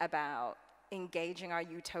conversation about engaging our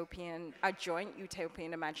joint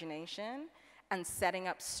utopian imagination and setting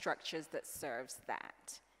up structures that serves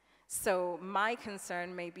that. So my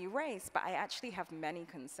concern may be race, but I actually have many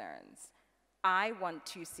concerns. I want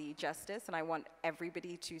to see justice, and I want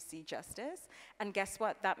everybody to see justice. And guess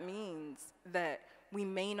what? That means that we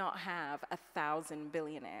may not have 1,000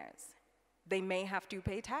 billionaires. They may have to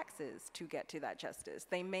pay taxes to get to that justice.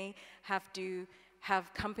 They may have to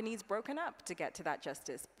have companies broken up to get to that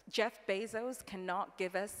justice. Jeff Bezos cannot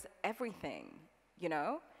give us everything, you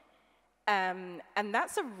know? And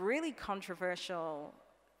that's a really controversial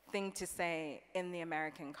thing to say in the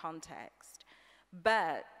American context.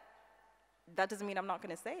 But that doesn't mean I'm not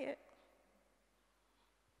gonna say it.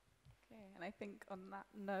 Okay, and I think on that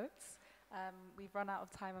note, we've run out of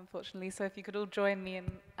time, unfortunately, so if you could all join me in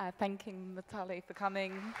thanking Mutale for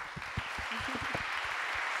coming.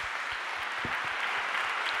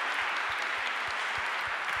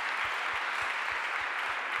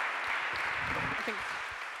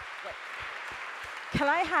 Can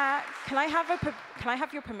I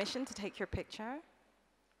have your permission to take your picture?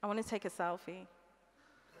 I want to take a selfie.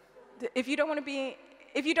 If you don't want to be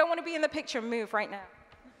in the picture, move right now.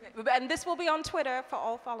 And this will be on Twitter for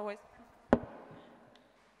all followers.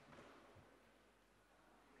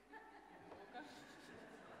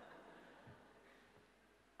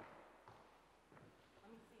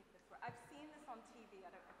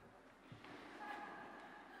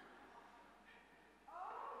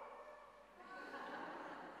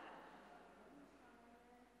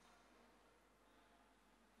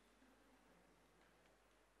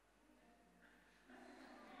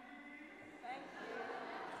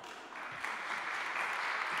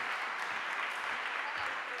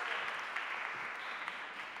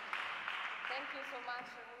 so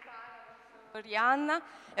much, Rhianna.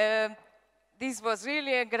 This was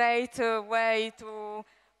really a great way to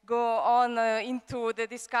go on into the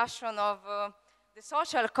discussion of the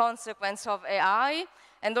social consequence of AI.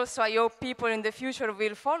 And also, I hope people in the future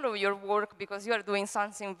will follow your work because you are doing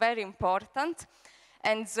something very important.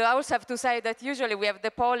 And I also have to say that usually we have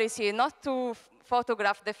the policy not to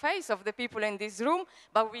photograph the face of the people in this room,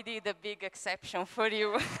 but we did a big exception for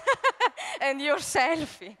you and your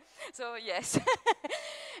selfie. So yes.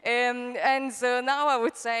 Now I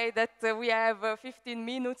would say that we have a 15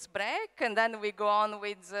 minutes break, and then we go on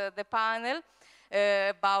with the panel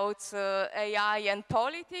about AI and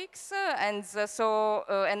politics, and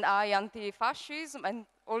AI anti-fascism, and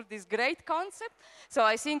all these great concepts. So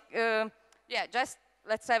I think, yeah, just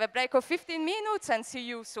let's have a break of 15 minutes and see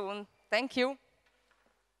you soon. Thank you.